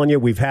 I'm telling you,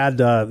 we've had,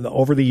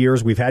 over the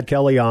years, we've had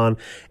Kelly on,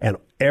 and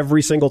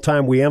every single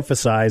time we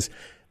emphasize,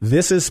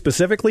 this is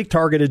specifically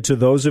targeted to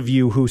those of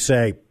you who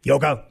say,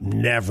 yoga,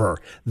 never.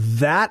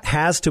 That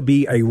has to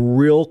be a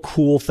real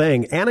cool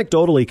thing.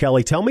 Anecdotally,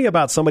 Kelly, tell me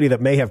about somebody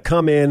that may have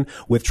come in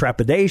with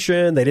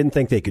trepidation. They didn't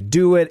think they could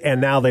do it,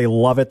 and now they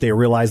love it. They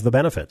realize the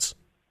benefits.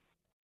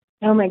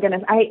 Oh, my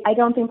goodness. I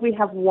don't think we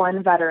have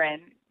one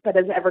veteran that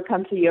has ever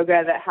come to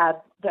yoga that had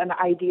an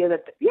idea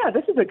that, yeah,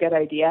 this is a good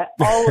idea.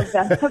 All of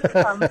them have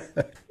come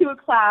to a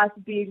class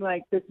being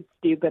like, this is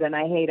stupid and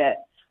I hate it.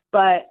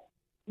 But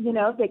you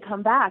know, they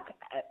come back.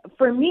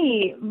 For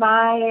me,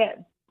 the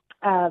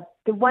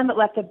one that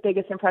left the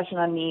biggest impression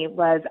on me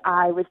was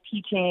I was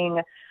teaching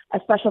a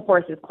special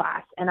forces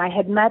class, and I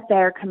had met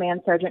their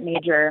command sergeant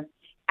major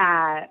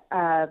at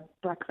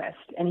breakfast.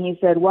 And he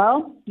said,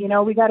 well, you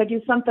know, we got to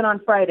do something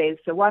on Fridays,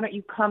 so why don't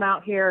you come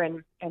out here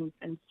and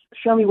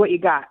show me what you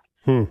got?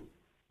 So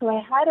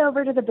I head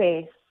over to the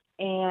base,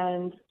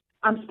 and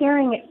I'm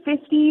staring at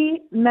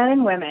 50 men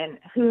and women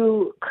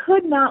who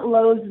could not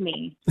loathe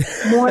me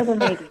more than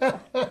they do.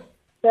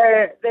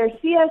 Their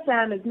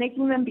CSM is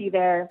making them be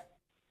there.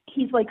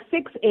 He's like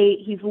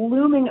 6'8". He's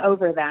looming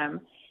over them.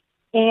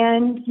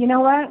 And you know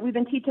what? We've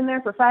been teaching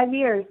there for 5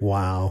 years.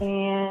 Wow.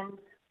 And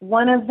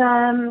one of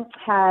them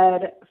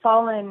had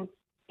fallen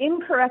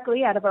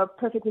incorrectly out of a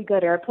perfectly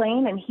good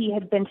airplane, and he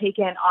had been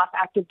taken off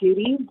active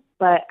duty.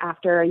 But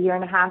after a year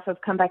and a half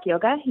of Comeback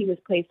Yoga, he was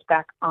placed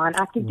back on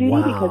active duty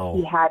because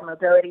he had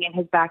mobility in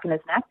his back and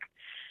his neck.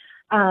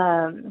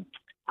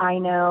 I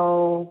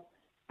know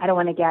I don't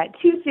want to get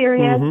too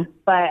serious,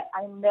 but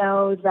I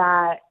know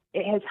that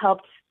it has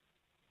helped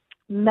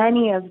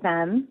many of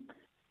them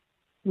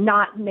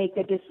not make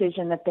a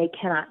decision that they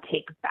cannot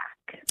take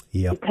back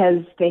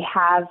because they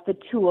have the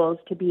tools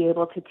to be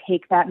able to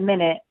take that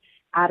minute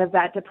out of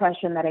that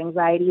depression, that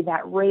anxiety,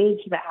 that rage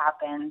that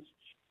happens,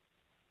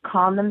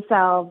 calm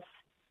themselves,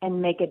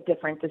 and make a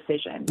different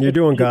decision. You're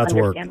doing God's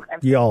work.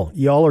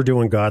 Y'all are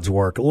doing God's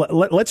work.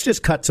 Let's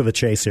just cut to the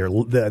chase here.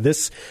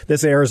 This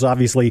airs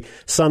obviously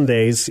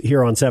Sundays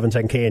here on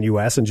 710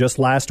 KNUS, and just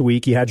last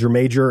week you had your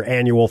major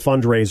annual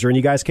fundraiser, and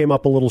you guys came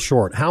up a little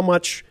short. How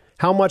much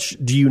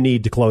do you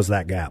need to close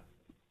that gap?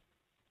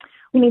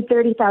 We need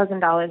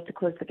 $30,000 to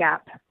close the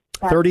gap.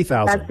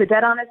 $30,000. That's the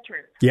dead honest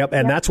truth. Yep,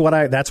 and that's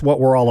what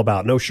we're all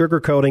about. No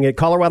sugarcoating it.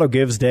 Colorado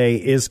Gives Day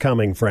is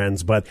coming,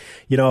 friends. But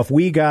you know, if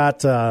we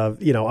got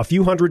a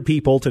few hundred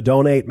people to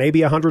donate, maybe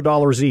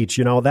 $100 each,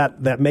 you know,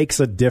 that makes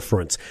a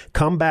difference.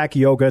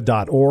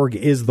 Comebackyoga.org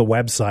is the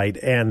website,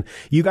 and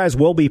you guys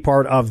will be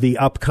part of the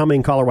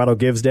upcoming Colorado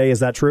Gives Day.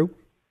 Is that true?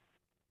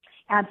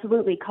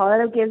 Absolutely.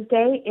 Colorado Gives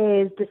Day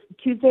is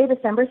Tuesday,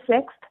 December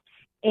 6th.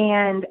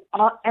 And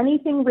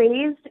anything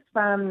raised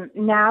from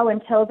now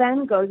until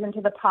then goes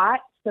into the pot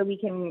so we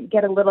can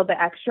get a little bit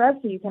extra.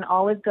 So you can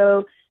always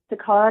go to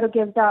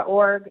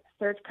coloradogives.org,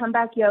 search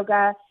Comeback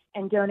Yoga,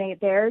 and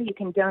donate there. You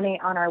can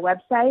donate on our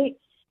website.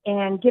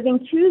 And Giving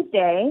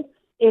Tuesday,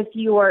 if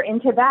you are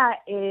into that,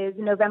 is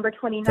November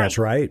 29th. That's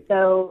right.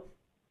 So,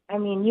 I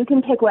mean, you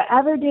can pick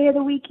whatever day of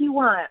the week you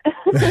want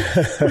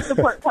to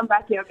support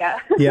Comeback Yoga.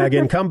 Yeah,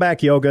 again,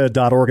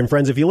 comebackyoga.org. And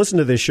friends, if you listen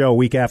to this show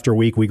week after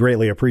week, we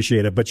greatly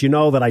appreciate it. But you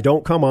know that I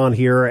don't come on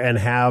here and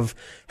have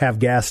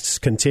guests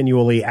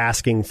continually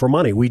asking for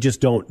money. We just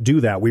don't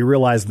do that. We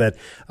realize that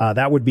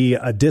that would be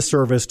a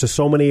disservice to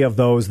so many of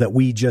those that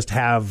we just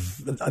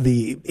have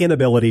the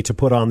inability to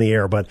put on the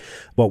air. But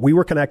we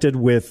were connected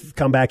with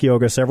Comeback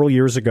Yoga several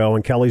years ago,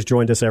 and Kelly's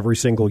joined us every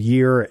single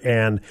year.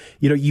 And,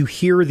 you know, you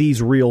hear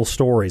these real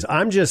stories.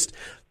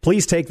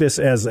 Please take this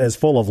as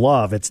full of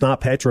love. It's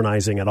not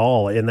patronizing at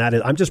all. In that,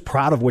 I'm just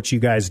proud of what you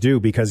guys do,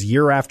 because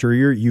year after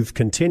year you've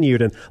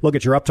continued. And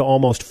look, you're up to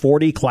almost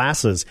 40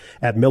 classes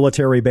at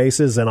military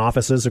bases and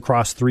offices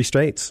across 3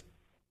 states.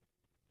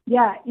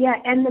 Yeah.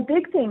 And the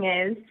big thing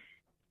is,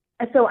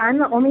 so I'm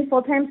the only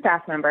full-time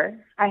staff member.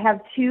 I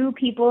have 2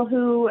 people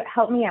who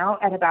help me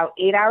out at about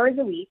 8 hours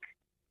a week.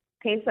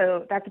 Okay,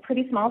 so that's a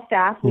pretty small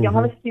staff. We don't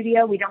have a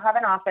studio. We don't have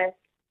an office.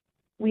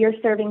 We are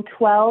serving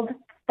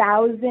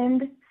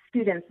 12,000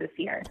 students this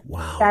year.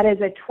 Wow. That is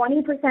a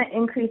 20%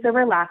 increase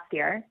over last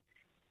year.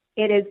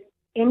 It has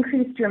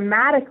increased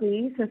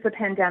dramatically since the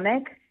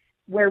pandemic,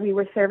 where we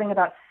were serving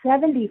about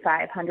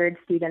 7,500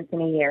 students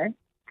in a year.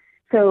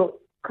 So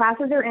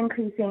classes are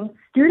increasing,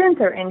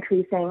 students are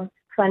increasing,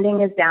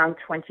 funding is down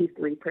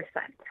 23%.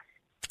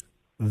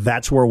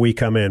 That's where we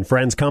come in.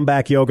 Friends,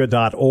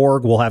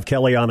 comebackyoga.org. We'll have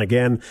Kelly on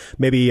again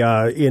maybe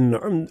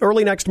in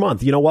early next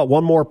month. You know what?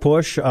 One more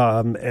push,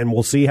 and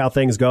we'll see how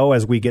things go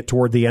as we get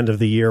toward the end of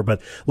the year.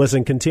 But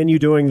listen, continue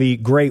doing the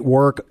great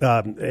work,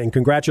 and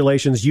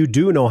congratulations. You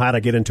do know how to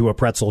get into a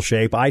pretzel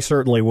shape. I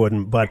certainly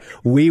wouldn't, but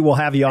we will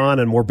have you on,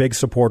 and we're big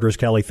supporters,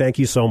 Kelly. Thank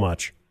you so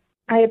much.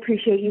 I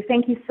appreciate you.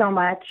 Thank you so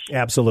much.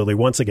 Absolutely.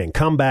 Once again,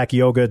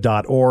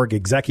 comebackyoga.org,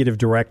 Executive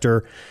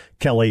Director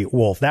Kelly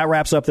Wolf. That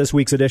wraps up this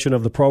week's edition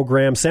of the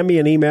program. Send me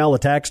an email, a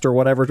text, or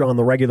whatever on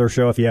the regular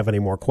show if you have any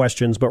more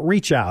questions, but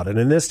reach out. And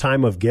in this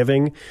time of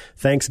giving,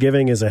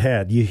 Thanksgiving is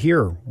ahead. You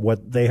hear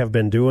what they have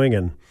been doing,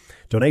 and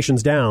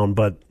donations down,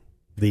 but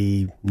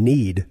the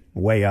need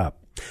way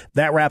up.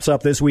 That wraps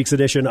up this week's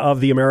edition of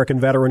the American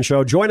Veteran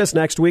Show. Join us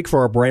next week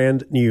for a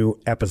brand new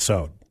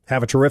episode.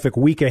 Have a terrific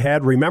week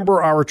ahead.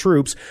 Remember our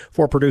troops.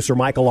 For producer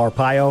Michael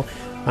Arpaio,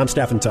 I'm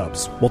Stephen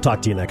Tubbs. We'll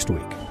talk to you next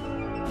week.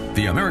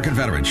 The American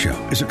Veteran Show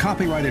is a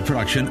copyrighted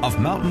production of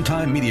Mountain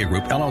Time Media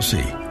Group,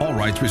 LLC. All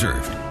rights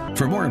reserved.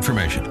 For more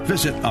information,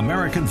 visit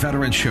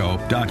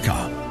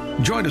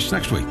AmericanVeteranShow.com. Join us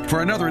next week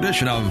for another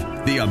edition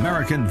of The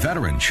American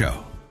Veteran Show.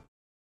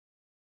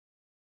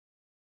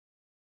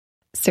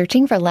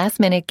 Searching for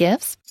last-minute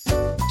gifts?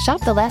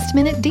 Shop the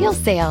last-minute deal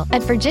sale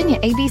at Virginia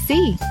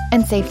ABC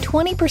and save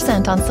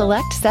 20% on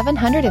select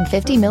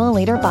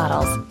 750-milliliter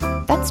bottles.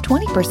 That's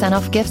 20%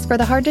 off gifts for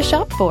the hard to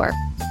shop for,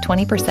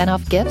 20%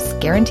 off gifts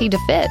guaranteed to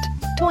fit,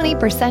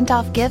 20%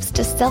 off gifts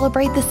to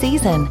celebrate the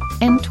season,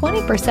 and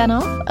 20%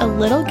 off a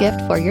little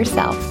gift for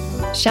yourself.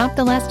 Shop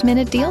the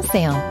last-minute deal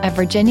sale at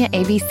Virginia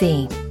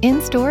ABC,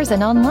 in stores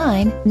and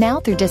online now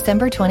through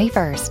December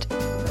 21st.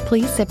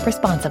 Please sip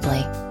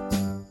responsibly.